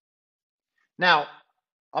 Now,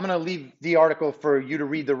 I'm going to leave the article for you to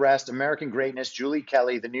read the rest. American Greatness, Julie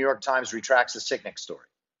Kelly, the New York Times retracts the Sicknick story.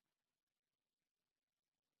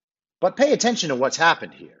 But pay attention to what's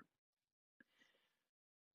happened here.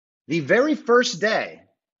 The very first day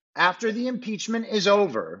after the impeachment is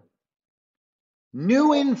over,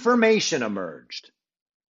 new information emerged.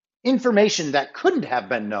 Information that couldn't have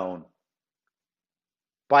been known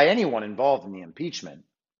by anyone involved in the impeachment,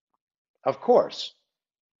 of course.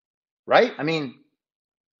 Right? I mean,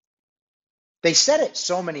 they said it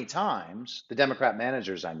so many times, the Democrat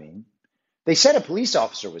managers, I mean. They said a police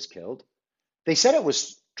officer was killed. They said it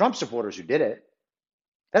was Trump supporters who did it.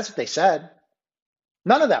 That's what they said.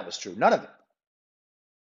 None of that was true. None of it.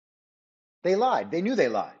 They lied. They knew they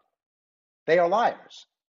lied. They are liars.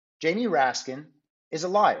 Jamie Raskin is a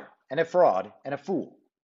liar and a fraud and a fool.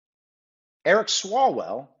 Eric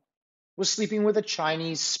Swalwell was sleeping with a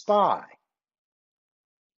Chinese spy.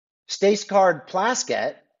 Stacey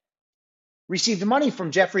Plaskett received money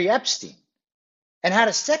from Jeffrey Epstein and had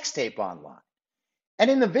a sex tape online. And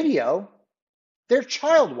in the video, their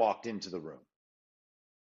child walked into the room.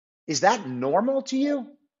 Is that normal to you?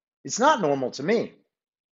 It's not normal to me.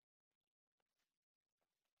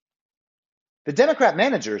 The Democrat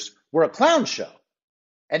managers were a clown show.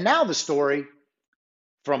 And now the story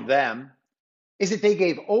from them is that they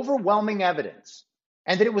gave overwhelming evidence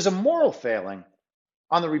and that it was a moral failing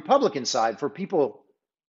on the Republican side for people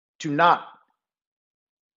to not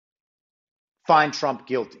find Trump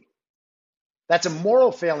guilty. That's a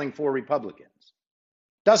moral failing for Republicans.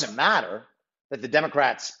 Doesn't matter that the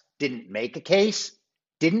Democrats didn't make a case,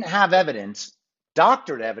 didn't have evidence,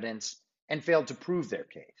 doctored evidence, and failed to prove their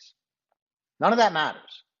case. None of that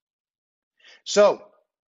matters. So,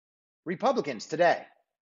 Republicans today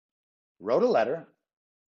wrote a letter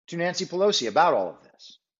to Nancy Pelosi about all of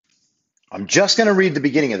this. I'm just going to read the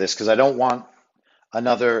beginning of this because I don't want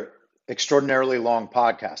another extraordinarily long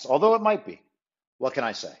podcast, although it might be. What can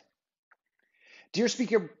I say? Dear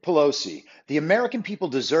Speaker Pelosi, the American people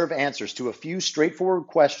deserve answers to a few straightforward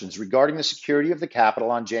questions regarding the security of the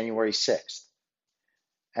Capitol on January 6th.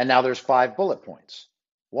 And now there's 5 bullet points.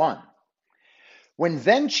 1. When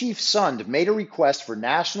then Chief Sund made a request for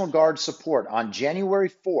National Guard support on January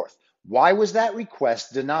 4th, why was that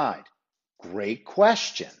request denied? Great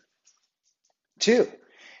question. 2.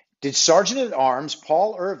 Did Sergeant at Arms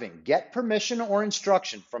Paul Irving get permission or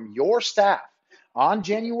instruction from your staff on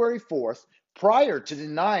January 4th prior to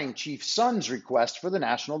denying Chief Sund's request for the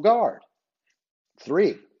National Guard?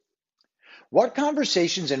 3. What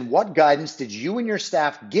conversations and what guidance did you and your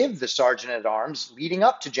staff give the Sergeant at Arms leading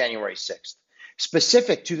up to January 6th,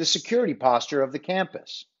 specific to the security posture of the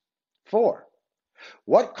campus? 4.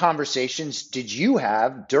 What conversations did you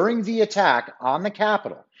have during the attack on the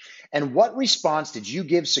Capitol? And what response did you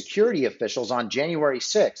give security officials on January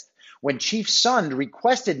 6th when Chief Sund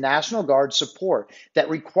requested National Guard support that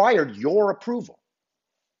required your approval?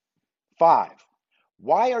 5.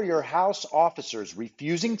 Why are your House officers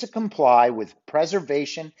refusing to comply with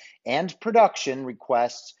preservation and production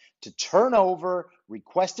requests to turn over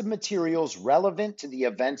requested materials relevant to the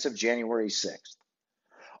events of January 6th?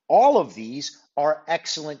 All of these are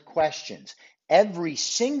excellent questions. Every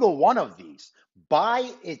single one of these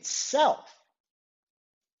by itself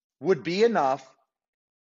would be enough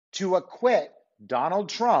to acquit Donald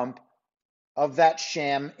Trump of that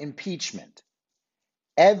sham impeachment.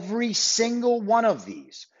 Every single one of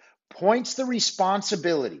these points the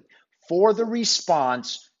responsibility for the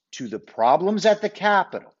response to the problems at the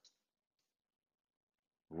Capitol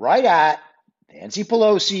right at Nancy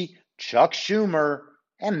Pelosi, Chuck Schumer,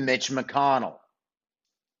 and Mitch McConnell.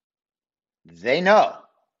 They know.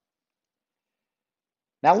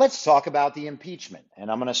 Now let's talk about the impeachment,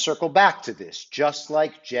 and I'm going to circle back to this, just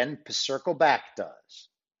like Jen Circle Back does.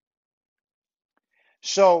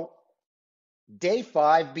 So, day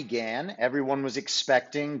 5 began. Everyone was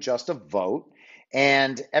expecting just a vote,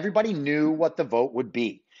 and everybody knew what the vote would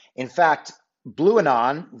be. In fact, Blue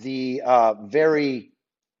Anon, the very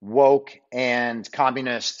woke and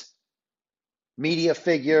communist media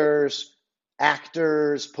figures,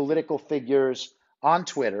 actors, political figures on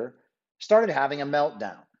Twitter started having a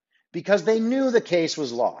meltdown because they knew the case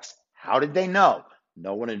was lost. How did they know?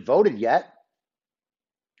 No one had voted yet.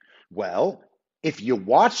 Well, if you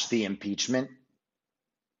watch the impeachment,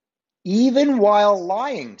 even while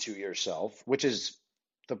lying to yourself, which is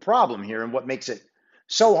the problem here and what makes it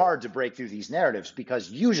so hard to break through these narratives, because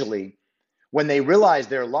usually when they realize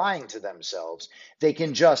they're lying to themselves, they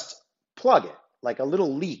can just plug it like a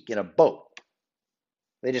little leak in a boat.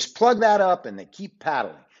 They just plug that up and they keep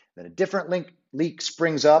paddling. Then a different leak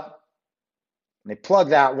springs up, and they plug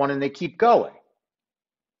that one and they keep going.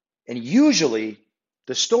 And usually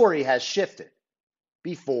the story has shifted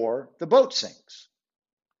before the boat sinks.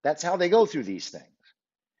 That's how they go through these things.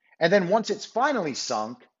 And then once it's finally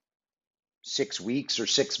sunk, 6 weeks or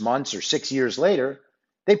 6 months or 6 years later,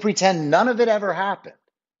 they pretend none of it ever happened.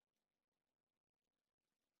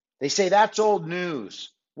 They say that's old news.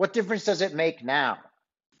 What difference does it make now?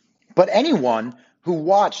 But anyone who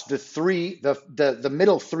watched the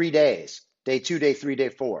middle 3 days, day 2, day 3, day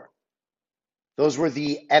 4, those were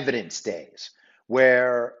the evidence days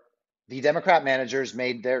where the Democrat managers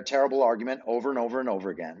made their terrible argument over and over and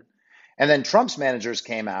over again. And then Trump's managers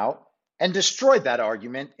came out and destroyed that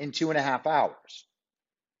argument in 2.5 hours.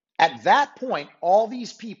 At that point, all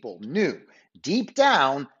these people knew deep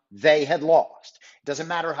down they had lost. It doesn't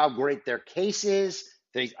matter how great their case is,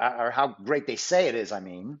 or how great they say it is,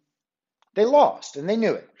 they lost and they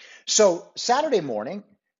knew it. So Saturday morning,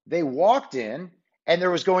 they walked in and there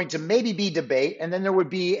was going to maybe be debate and then there would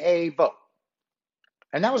be a vote.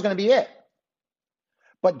 And that was going to be it.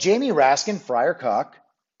 But Jamie Raskin, Friar Cuck,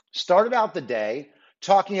 started out the day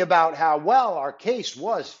talking about how, well, our case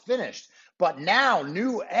was finished, but now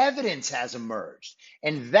new evidence has emerged.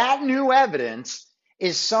 And that new evidence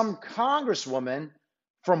is some congresswoman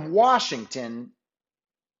from Washington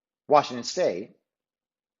State,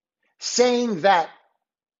 saying that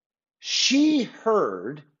she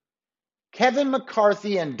heard Kevin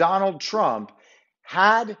McCarthy and Donald Trump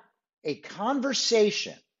had a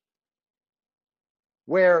conversation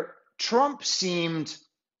where Trump seemed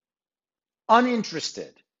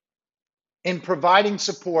uninterested in providing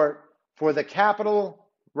support for the Capitol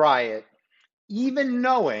riot, even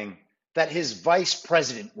knowing that his vice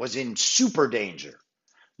president was in super danger.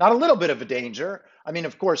 Not a little bit of a danger.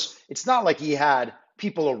 Of course, it's not like he had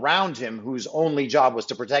people around him whose only job was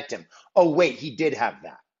to protect him. Oh, wait, he did have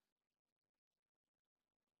that.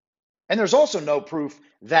 And there's also no proof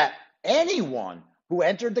that anyone who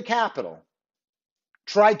entered the Capitol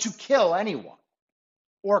tried to kill anyone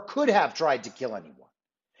or could have tried to kill anyone.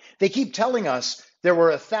 They keep telling us there were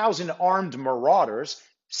 1,000 armed marauders.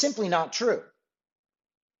 Simply not true.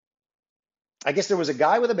 I guess there was a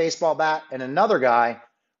guy with a baseball bat and another guy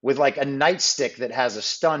with like a nightstick that has a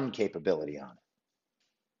stun capability on it.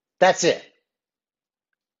 That's it.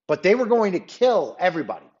 But they were going to kill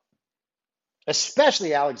everybody,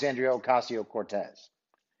 especially Alexandria Ocasio-Cortez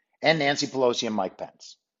and Nancy Pelosi and Mike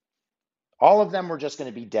Pence. All of them were just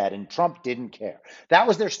going to be dead, and Trump didn't care. That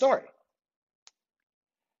was their story.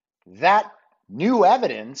 That new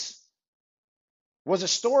evidence was a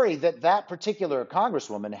story that particular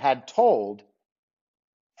congresswoman had told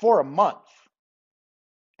for a month.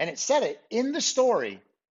 And it said it in the story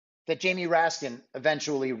that Jamie Raskin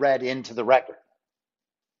eventually read into the record?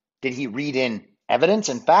 Did he read in evidence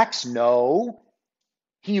and facts? No.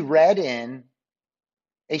 He read in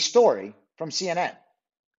a story from CNN.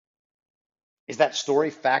 Is that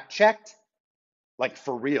story fact checked? Like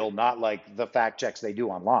for real, not like the fact checks they do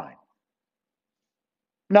online.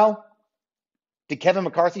 No. Did Kevin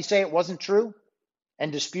McCarthy say it wasn't true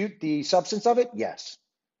and dispute the substance of it? Yes.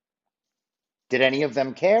 Did any of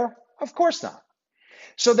them care? Of course not.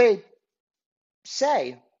 So they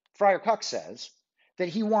say, Friar Cuck says, that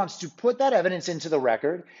he wants to put that evidence into the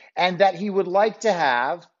record and that he would like to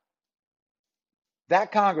have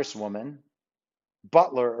that Congresswoman,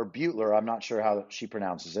 Butler or Butler, I'm not sure how she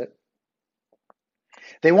pronounces it.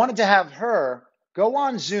 They wanted to have her go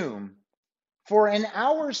on Zoom for an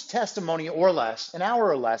hour's testimony or less, an hour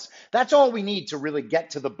or less. That's all we need to really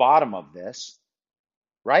get to the bottom of this,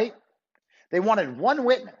 right? They wanted one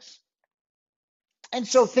witness. And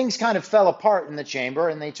so things kind of fell apart in the chamber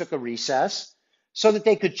and they took a recess so that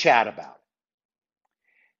they could chat about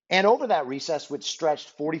it. And over that recess, which stretched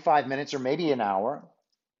 45 minutes or maybe an hour,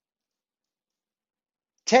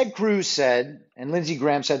 Ted Cruz said, and Lindsey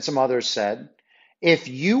Graham said, some others said, if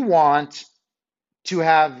you want to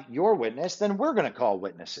have your witness, then we're going to call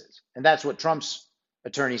witnesses. And that's what Trump's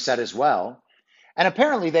attorney said as well. And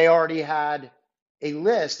apparently they already had a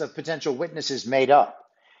list of potential witnesses made up.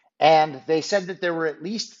 And they said that there were at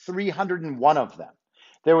least 301 of them.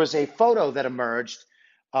 There was a photo that emerged,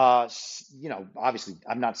 obviously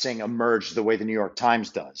I'm not saying emerged the way the New York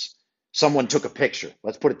Times does. Someone took a picture,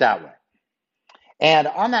 let's put it that way. And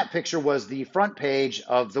on that picture was the front page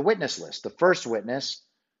of the witness list. The first witness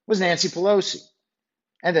was Nancy Pelosi.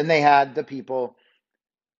 And then they had the people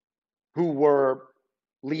who were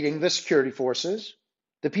leading the security forces,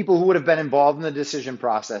 the people who would have been involved in the decision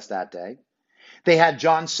process that day. They had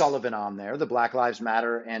John Sullivan on there, the Black Lives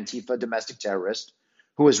Matter Antifa domestic terrorist,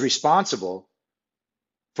 who was responsible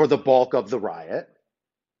for the bulk of the riot.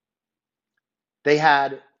 They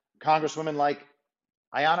had congresswomen like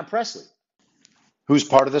Ayanna Pressley, who's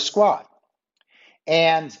part of the squad.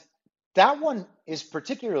 And that one is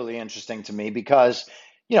particularly interesting to me because,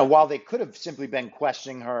 while they could have simply been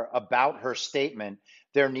questioning her about her statement,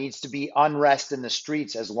 there needs to be unrest in the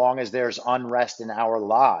streets as long as there's unrest in our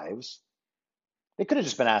lives. They could have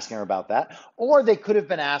just been asking her about that. Or they could have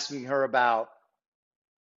been asking her about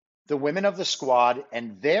the women of the squad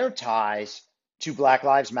and their ties to Black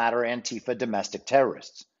Lives Matter Antifa domestic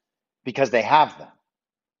terrorists, because they have them.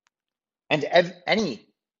 And any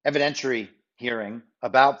evidentiary hearing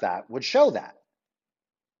about that would show that.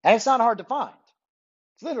 And it's not hard to find.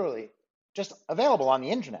 It's literally just available on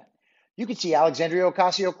the internet. You could see Alexandria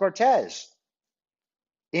Ocasio-Cortez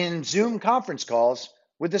in Zoom conference calls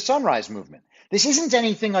with the Sunrise Movement. This isn't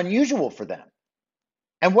anything unusual for them.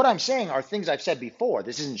 And what I'm saying are things I've said before.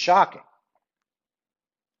 This isn't shocking.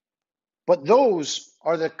 But those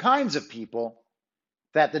are the kinds of people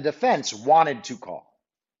that the defense wanted to call,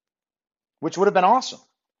 which would have been awesome.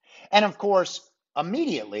 And of course,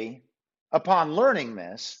 immediately upon learning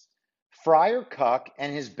this, Friar Cuck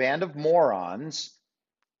and his band of morons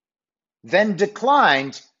then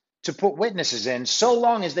declined to put witnesses in so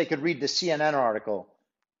long as they could read the CNN article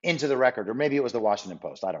into the record, or maybe it was the Washington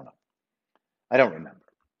Post. I don't know. I don't remember.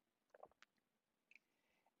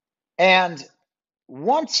 And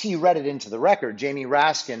once he read it into the record, Jamie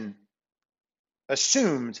Raskin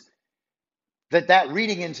assumed that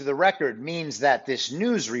reading into the record means that this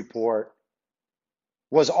news report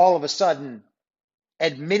was all of a sudden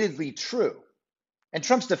admittedly true. And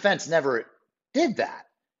Trump's defense never did that.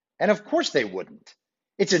 And of course they wouldn't.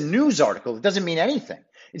 It's a news article. It doesn't mean anything.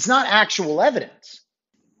 It's not actual evidence.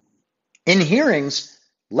 In hearings,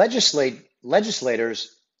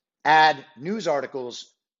 legislators add news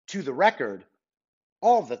articles to the record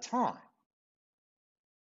all the time.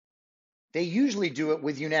 They usually do it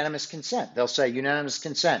with unanimous consent. They'll say unanimous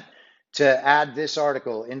consent to add this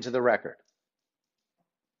article into the record.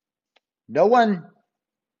 No one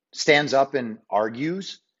stands up and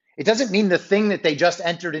argues. It doesn't mean the thing that they just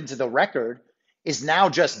entered into the record is now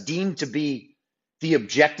just deemed to be the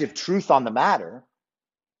objective truth on the matter,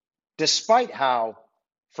 despite how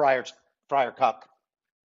Friar Cuck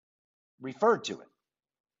referred to it.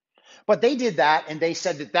 But they did that, and they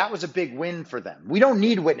said that was a big win for them. We don't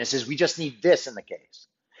need witnesses. We just need this in the case,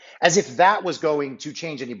 as if that was going to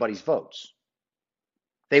change anybody's votes.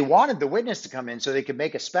 They wanted the witness to come in so they could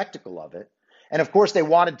make a spectacle of it. And of course, they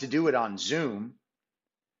wanted to do it on Zoom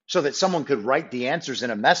so that someone could write the answers in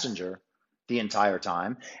a messenger the entire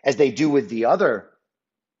time, as they do with the other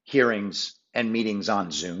hearings and meetings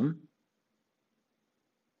on Zoom.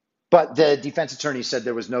 But the defense attorney said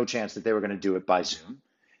there was no chance that they were going to do it by Zoom.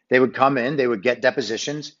 They would come in, they would get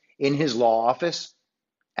depositions in his law office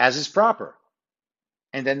as is proper,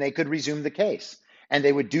 and then they could resume the case. And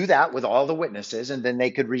they would do that with all the witnesses, and then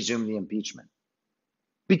they could resume the impeachment.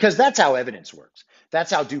 Because that's how evidence works.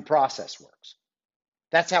 That's how due process works.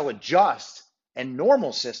 That's how a just and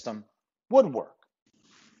normal system would work.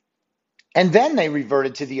 And then they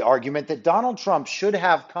reverted to the argument that Donald Trump should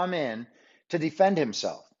have come in to defend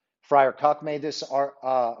himself. Friar Cuck made this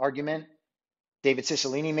argument. David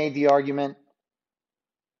Cicilline made the argument.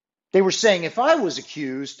 They were saying, if I was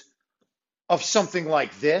accused of something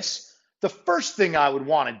like this, the first thing I would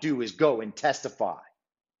want to do is go and testify.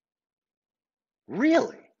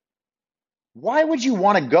 Really? Why would you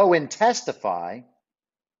want to go and testify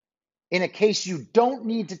in a case you don't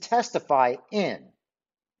need to testify in,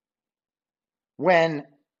 when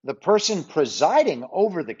the person presiding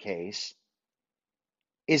over the case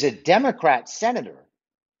is a Democrat senator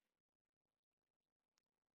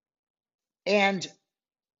and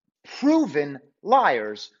proven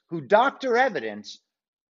liars who doctor evidence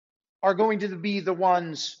are going to be the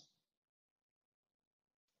ones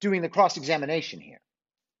doing the cross-examination here?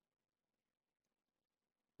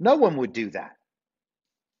 No one would do that.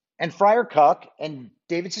 And Friar Cuck and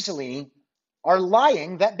David Cicilline are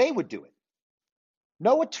lying that they would do it.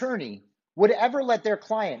 No attorney would ever let their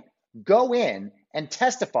client go in and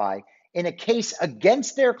testify in a case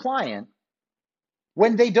against their client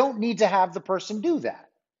when they don't need to have the person do that.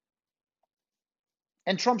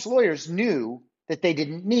 And Trump's lawyers knew that they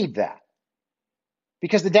didn't need that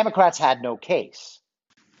because the Democrats had no case.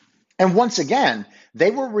 And once again, they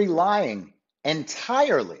were relying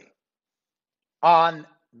entirely on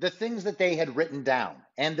the things that they had written down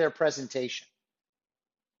and their presentation.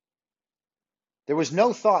 There was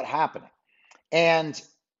no thought happening. And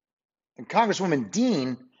Congresswoman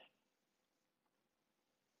Dean,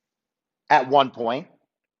 at one point,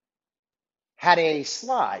 had a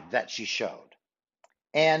slide that she showed.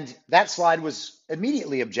 And that slide was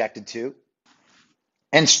immediately objected to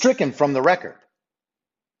and stricken from the record.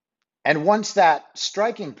 And once that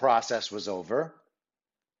striking process was over,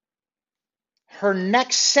 her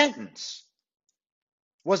next sentence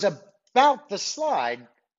was about the slide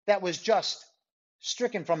that was just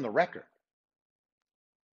stricken from the record.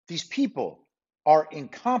 These people are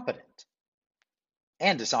incompetent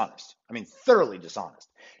and dishonest. I mean, thoroughly dishonest.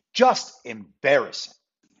 Just embarrassing.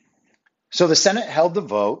 So the Senate held the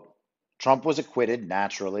vote. Trump was acquitted,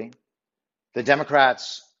 naturally. The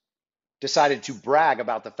Democrats decided to brag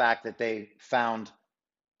about the fact that they found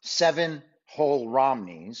 7 whole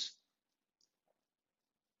Romneys.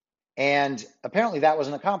 And apparently that was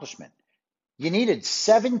an accomplishment. You needed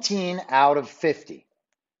 17 out of 50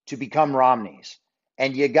 to become Romneys.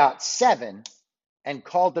 And you got 7 and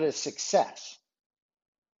called it a success.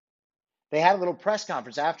 They had a little press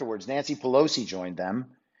conference afterwards. Nancy Pelosi joined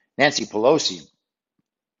them. Nancy Pelosi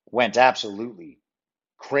went absolutely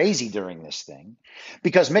crazy during this thing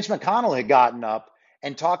because Mitch McConnell had gotten up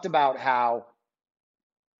and talked about how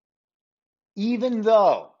even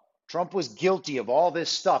though Trump was guilty of all this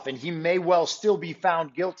stuff, and he may well still be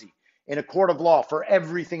found guilty in a court of law for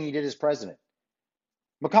everything he did as president,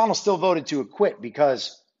 McConnell still voted to acquit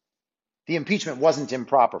because the impeachment wasn't in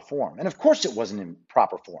proper form. And of course it wasn't in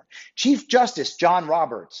proper form. Chief Justice John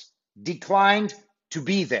Roberts declined to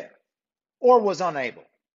be there or was unable.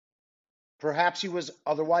 Perhaps he was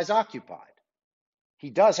otherwise occupied. He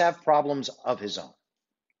does have problems of his own.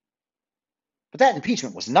 But that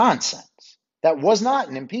impeachment was nonsense. That was not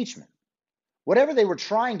an impeachment. Whatever they were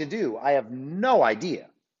trying to do, I have no idea.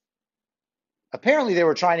 Apparently they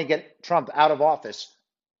were trying to get Trump out of office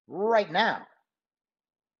right now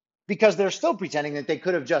because they're still pretending that they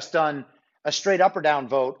could have just done a straight up or down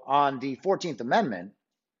vote on the 14th Amendment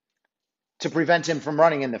to prevent him from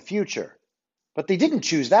running in the future. But they didn't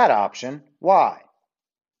choose that option. Why?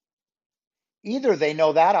 Either they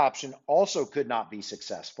know that option also could not be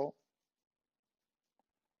successful,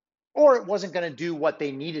 or it wasn't going to do what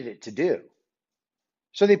they needed it to do.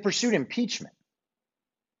 So they pursued impeachment.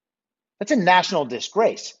 That's a national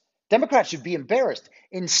disgrace. Democrats should be embarrassed.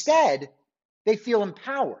 Instead, they feel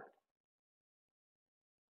empowered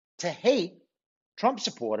to hate Trump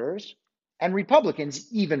supporters and Republicans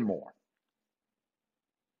even more.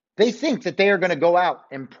 They think that they are going to go out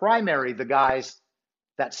and primary the guys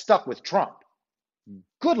that stuck with Trump.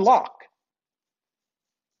 Good luck.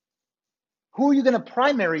 Who are you going to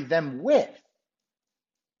primary them with?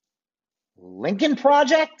 Lincoln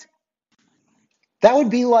Project? That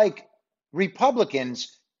would be like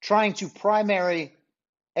Republicans trying to primary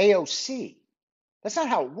AOC. That's not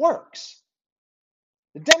how it works.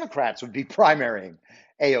 The Democrats would be primarying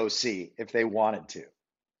AOC if they wanted to.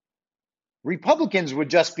 Republicans would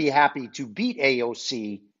just be happy to beat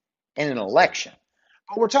AOC in an election.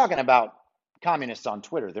 But we're talking about communists on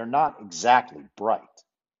Twitter. They're not exactly bright.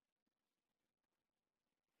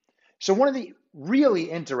 So one of the really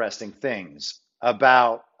interesting things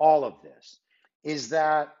about all of this is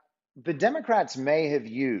that the Democrats may have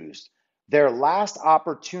used their last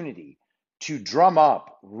opportunity to drum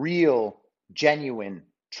up real, genuine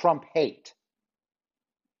Trump hate.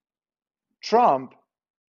 Trump,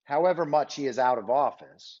 however much he is out of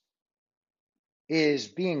office, is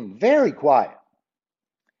being very quiet.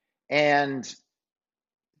 And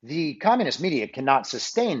the communist media cannot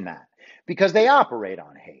sustain that because they operate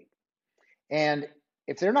on hate. And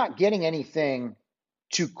if they're not getting anything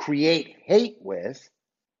to create hate with,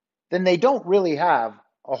 then they don't really have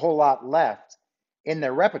a whole lot left in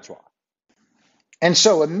their repertoire. And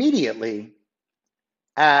so immediately,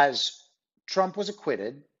 as Trump was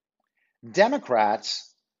acquitted,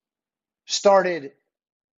 Democrats started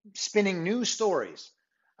spinning news stories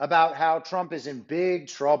about how Trump is in big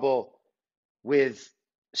trouble with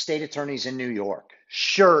state attorneys in New York.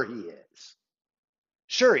 Sure he is.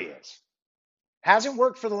 Sure he is. Hasn't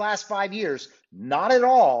worked for the last 5 years, not at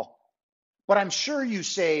all, but I'm sure you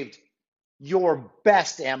saved your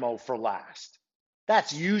best ammo for last.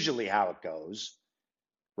 That's usually how it goes,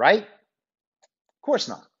 right? Of course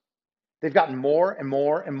not. They've gotten more and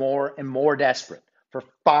more and more and more desperate for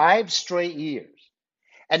 5 straight years.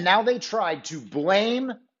 And now they tried to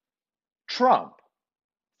blame Trump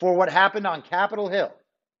for what happened on Capitol Hill.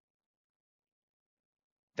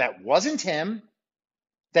 That wasn't him,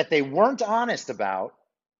 that they weren't honest about,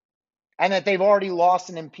 and that they've already lost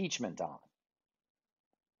an impeachment on.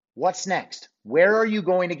 What's next? Where are you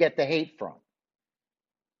going to get the hate from?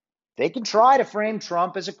 They can try to frame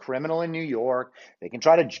Trump as a criminal in New York. They can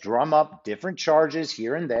try to drum up different charges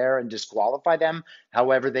here and there and disqualify them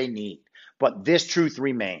however they need. But this truth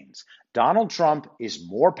remains. Donald Trump is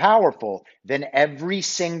more powerful than every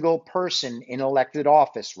single person in elected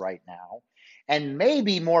office right now, and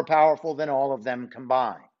maybe more powerful than all of them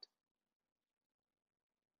combined.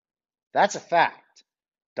 That's a fact.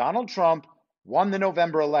 Donald Trump won the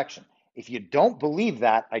November election. If you don't believe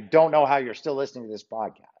that, I don't know how you're still listening to this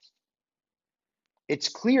podcast. It's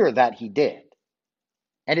clear that he did,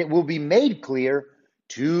 and it will be made clear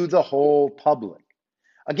to the whole public.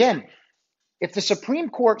 Again, if the Supreme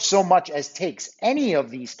Court so much as takes any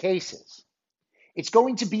of these cases, it's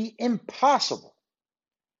going to be impossible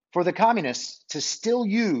for the communists to still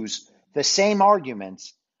use the same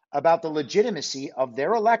arguments about the legitimacy of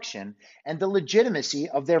their election and the legitimacy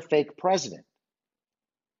of their fake president.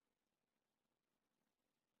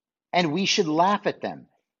 And we should laugh at them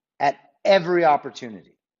at every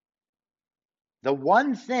opportunity. The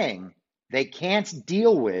one thing they can't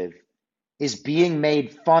deal with is being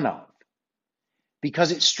made fun of,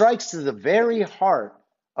 because it strikes to the very heart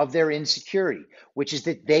of their insecurity, which is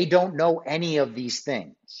that they don't know any of these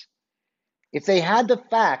things. If they had the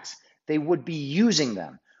facts, they would be using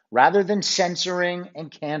them rather than censoring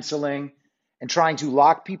and canceling and trying to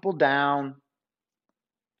lock people down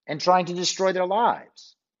and trying to destroy their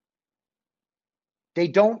lives. They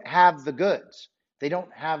don't have the goods. They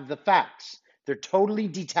don't have the facts. They're totally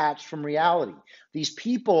detached from reality. These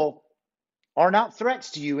people are not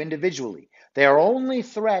threats to you individually. They are only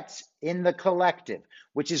threats in the collective,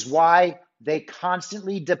 which is why they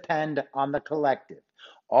constantly depend on the collective.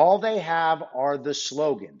 All they have are the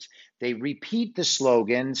slogans. They repeat the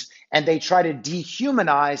slogans and they try to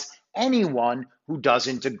dehumanize anyone who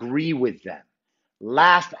doesn't agree with them.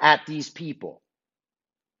 Laugh at these people.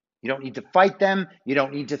 You don't need to fight them, you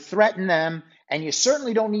don't need to threaten them, and you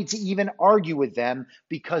certainly don't need to even argue with them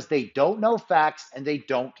because they don't know facts and they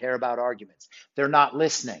don't care about arguments. They're not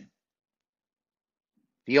listening.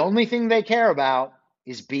 The only thing they care about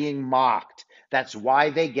is being mocked. That's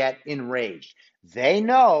why they get enraged. They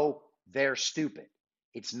know they're stupid.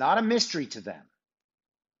 It's not a mystery to them.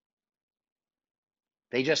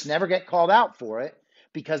 They just never get called out for it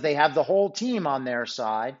because they have the whole team on their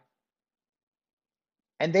side.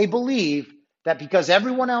 And they believe that because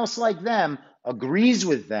everyone else like them agrees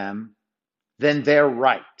with them, then they're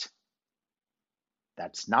right.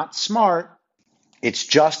 That's not smart. It's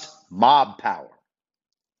just mob power.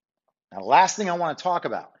 Now, the last thing I want to talk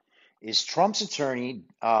about is Trump's attorney,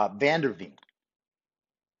 Van der Veen.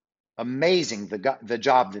 Amazing the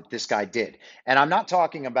job that this guy did. And I'm not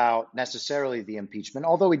talking about necessarily the impeachment,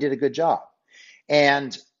 although he did a good job.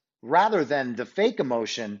 And rather than the fake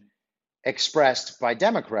emotion expressed by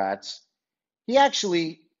Democrats, he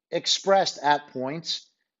actually expressed at points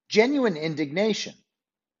genuine indignation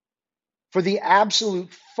for the absolute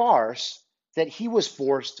farce that he was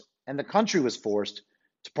forced and the country was forced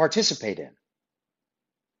to participate in.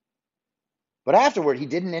 But afterward, he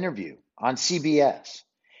did an interview on CBS,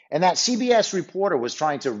 and that CBS reporter was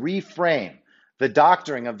trying to reframe the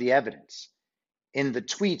doctoring of the evidence in the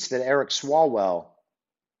tweets that Eric Swalwell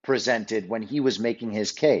presented when he was making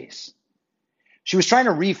his case. She was trying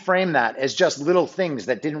to reframe that as just little things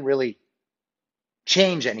that didn't really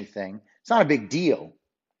change anything. It's not a big deal.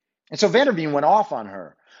 And so Van der Veen went off on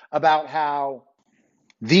her about how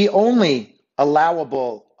the only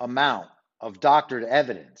allowable amount of doctored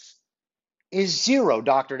evidence is zero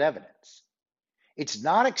doctored evidence. It's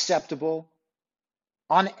not acceptable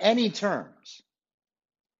on any terms.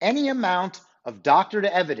 Any amount of doctored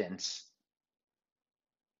evidence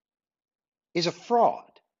is a fraud.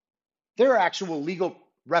 There are actual legal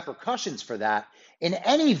repercussions for that in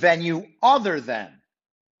any venue other than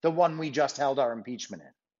the one we just held our impeachment in.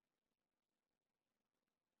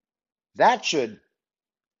 That should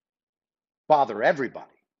bother everybody.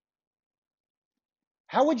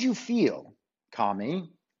 How would you feel,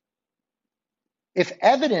 Kami, if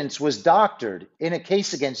evidence was doctored in a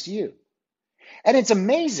case against you? And it's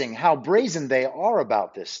amazing how brazen they are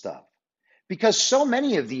about this stuff, because so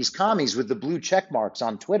many of these commies with the blue check marks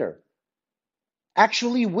on Twitter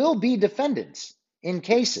actually will be defendants in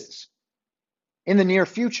cases in the near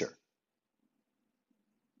future.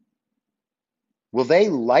 Will they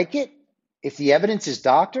like it if the evidence is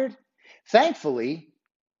doctored? Thankfully,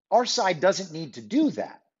 our side doesn't need to do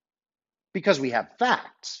that because we have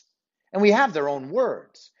facts and we have their own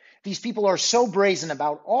words. These people are so brazen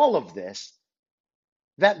about all of this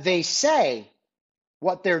that they say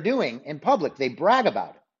what they're doing in public. They brag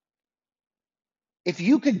about it. If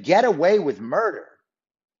you could get away with murder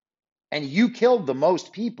and you killed the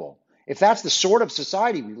most people, if that's the sort of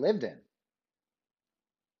society we lived in,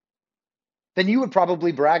 then you would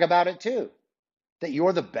probably brag about it too, that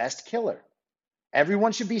you're the best killer.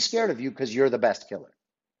 Everyone should be scared of you because you're the best killer.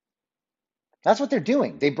 That's what they're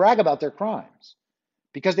doing. They brag about their crimes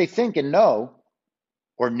because they think and know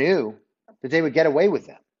or knew that they would get away with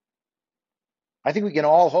them. I think we can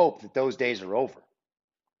all hope that those days are over.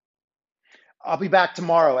 I'll be back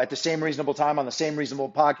tomorrow at the same reasonable time on the same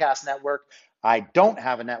reasonable podcast network. I don't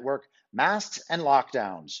have a network. Masks and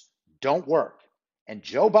lockdowns don't work. And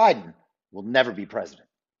Joe Biden will never be president.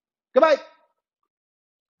 Goodbye.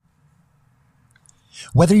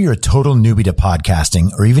 Whether you're a total newbie to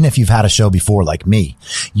podcasting or even if you've had a show before like me,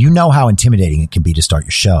 you know how intimidating it can be to start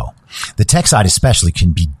your show. The tech side especially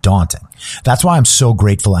can be daunting. That's why I'm so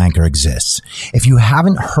grateful Anchor exists. If you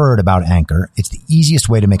haven't heard about Anchor, it's the easiest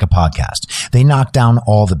way to make a podcast. They knock down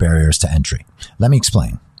all the barriers to entry. Let me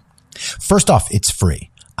explain. First off, it's free.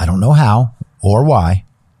 I don't know how or why,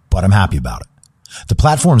 but I'm happy about it. The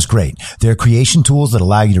platform's great. There are creation tools that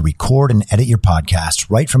allow you to record and edit your podcast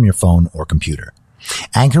right from your phone or computer.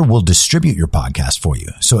 Anchor will distribute your podcast for you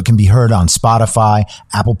so it can be heard on Spotify,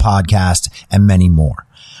 Apple Podcasts, and many more.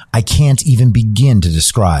 I can't even begin to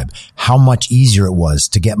describe how much easier it was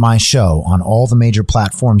to get my show on all the major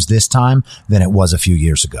platforms this time than it was a few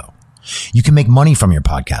years ago. You can make money from your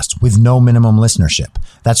podcast with no minimum listenership.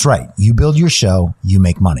 That's right. You build your show, you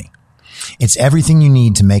make money. It's everything you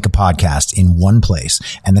need to make a podcast in one place,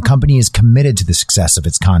 and the company is committed to the success of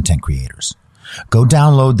its content creators. Go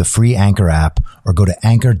download the free Anchor app or go to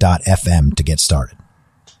anchor.fm to get started.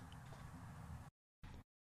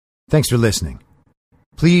 Thanks for listening.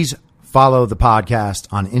 Please follow the podcast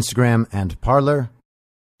on Instagram and Parler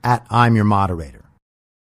at I'm Your Moderator.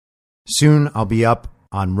 Soon I'll be up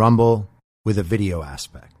on Rumble with a video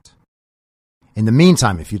aspect. In the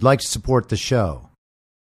meantime, if you'd like to support the show,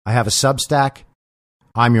 I have a Substack,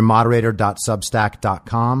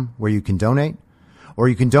 imyourmoderator.substack.com, where you can donate. Or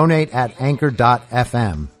you can donate at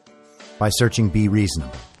anchor.fm by searching Be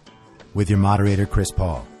Reasonable with your moderator, Chris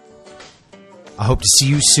Paul. I hope to see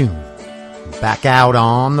you soon. Back out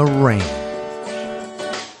on the range.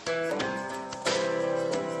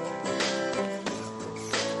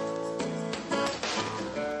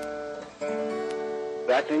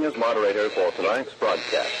 Acting as moderator for tonight's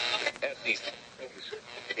broadcast.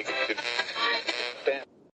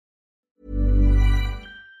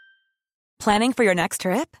 Planning for your next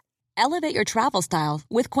trip? Elevate your travel style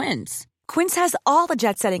with Quince. Quince has all the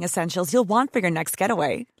jet-setting essentials you'll want for your next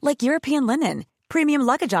getaway, like European linen, premium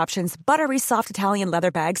luggage options, buttery soft Italian leather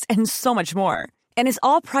bags, and so much more. And is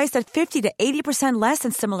all priced at 50 to 80% less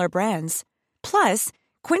than similar brands. Plus,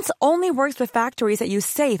 Quince only works with factories that use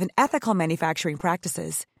safe and ethical manufacturing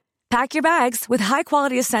practices. Pack your bags with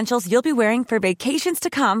high-quality essentials you'll be wearing for vacations to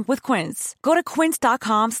come with Quince. Go to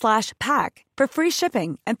quince.com/pack for free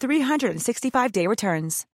shipping and 365-day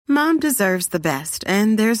returns. Mom deserves the best,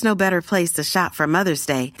 and there's no better place to shop for Mother's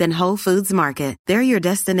Day than Whole Foods Market. They're your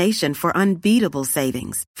destination for unbeatable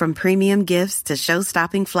savings, from premium gifts to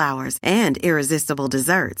show-stopping flowers and irresistible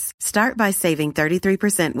desserts. Start by saving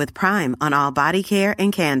 33% with Prime on all body care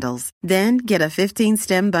and candles. Then get a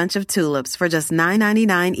 15-stem bunch of tulips for just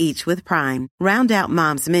 $9.99 each with Prime. Round out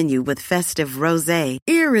Mom's menu with festive rosé,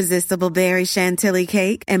 irresistible berry chantilly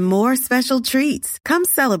cake, and more special treats. Come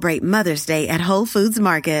celebrate Mother's Day at Whole Foods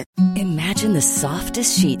Market. Imagine the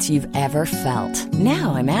softest sheets you've ever felt.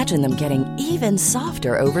 Now imagine them getting even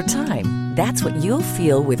softer over time. That's what you'll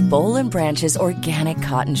feel with Boll & Branch's organic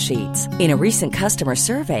cotton sheets. In a recent customer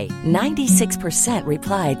survey, 96%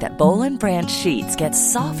 replied that Boll & Branch sheets get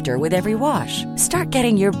softer with every wash. Start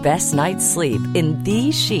getting your best night's sleep in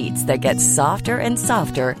these sheets that get softer and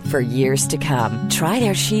softer for years to come. Try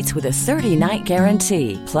their sheets with a 30-night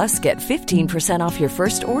guarantee. Plus, get 15% off your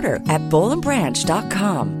first order at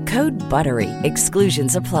bollandbranch.com. Code BUTTERY.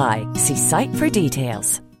 Exclusions apply. See site for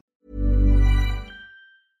details.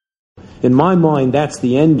 In my mind, that's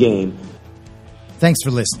the end game. Thanks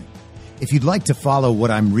for listening. If you'd like to follow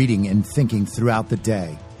what I'm reading and thinking throughout the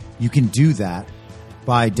day, you can do that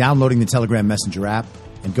by downloading the Telegram Messenger app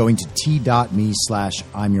and going to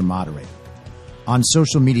t.me/I'm your moderator. On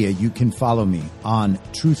social media, you can follow me on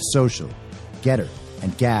Truth Social, Getter,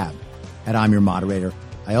 and Gab at I'm your moderator.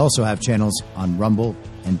 I also have channels on Rumble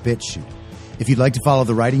and BitChute. If you'd like to follow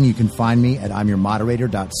the writing, you can find me at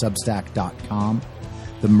imyourmoderator.substack.com.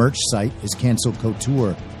 The merch site is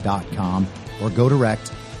cancelcouture.com, or go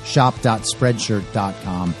direct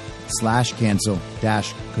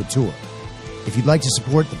shop.spreadshirt.com/cancel-couture. If you'd like to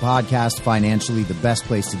support the podcast financially, the best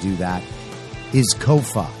place to do that is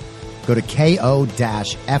Ko-Fi. Go to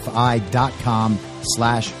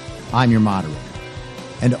ko-fi.com/I'm your moderator.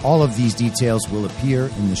 And all of these details will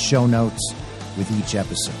appear in the show notes with each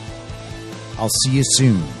episode. I'll see you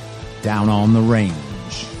soon down on the range.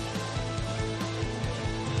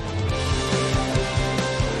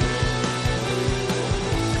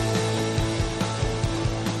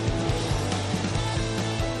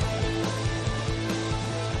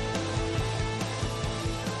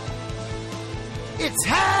 It's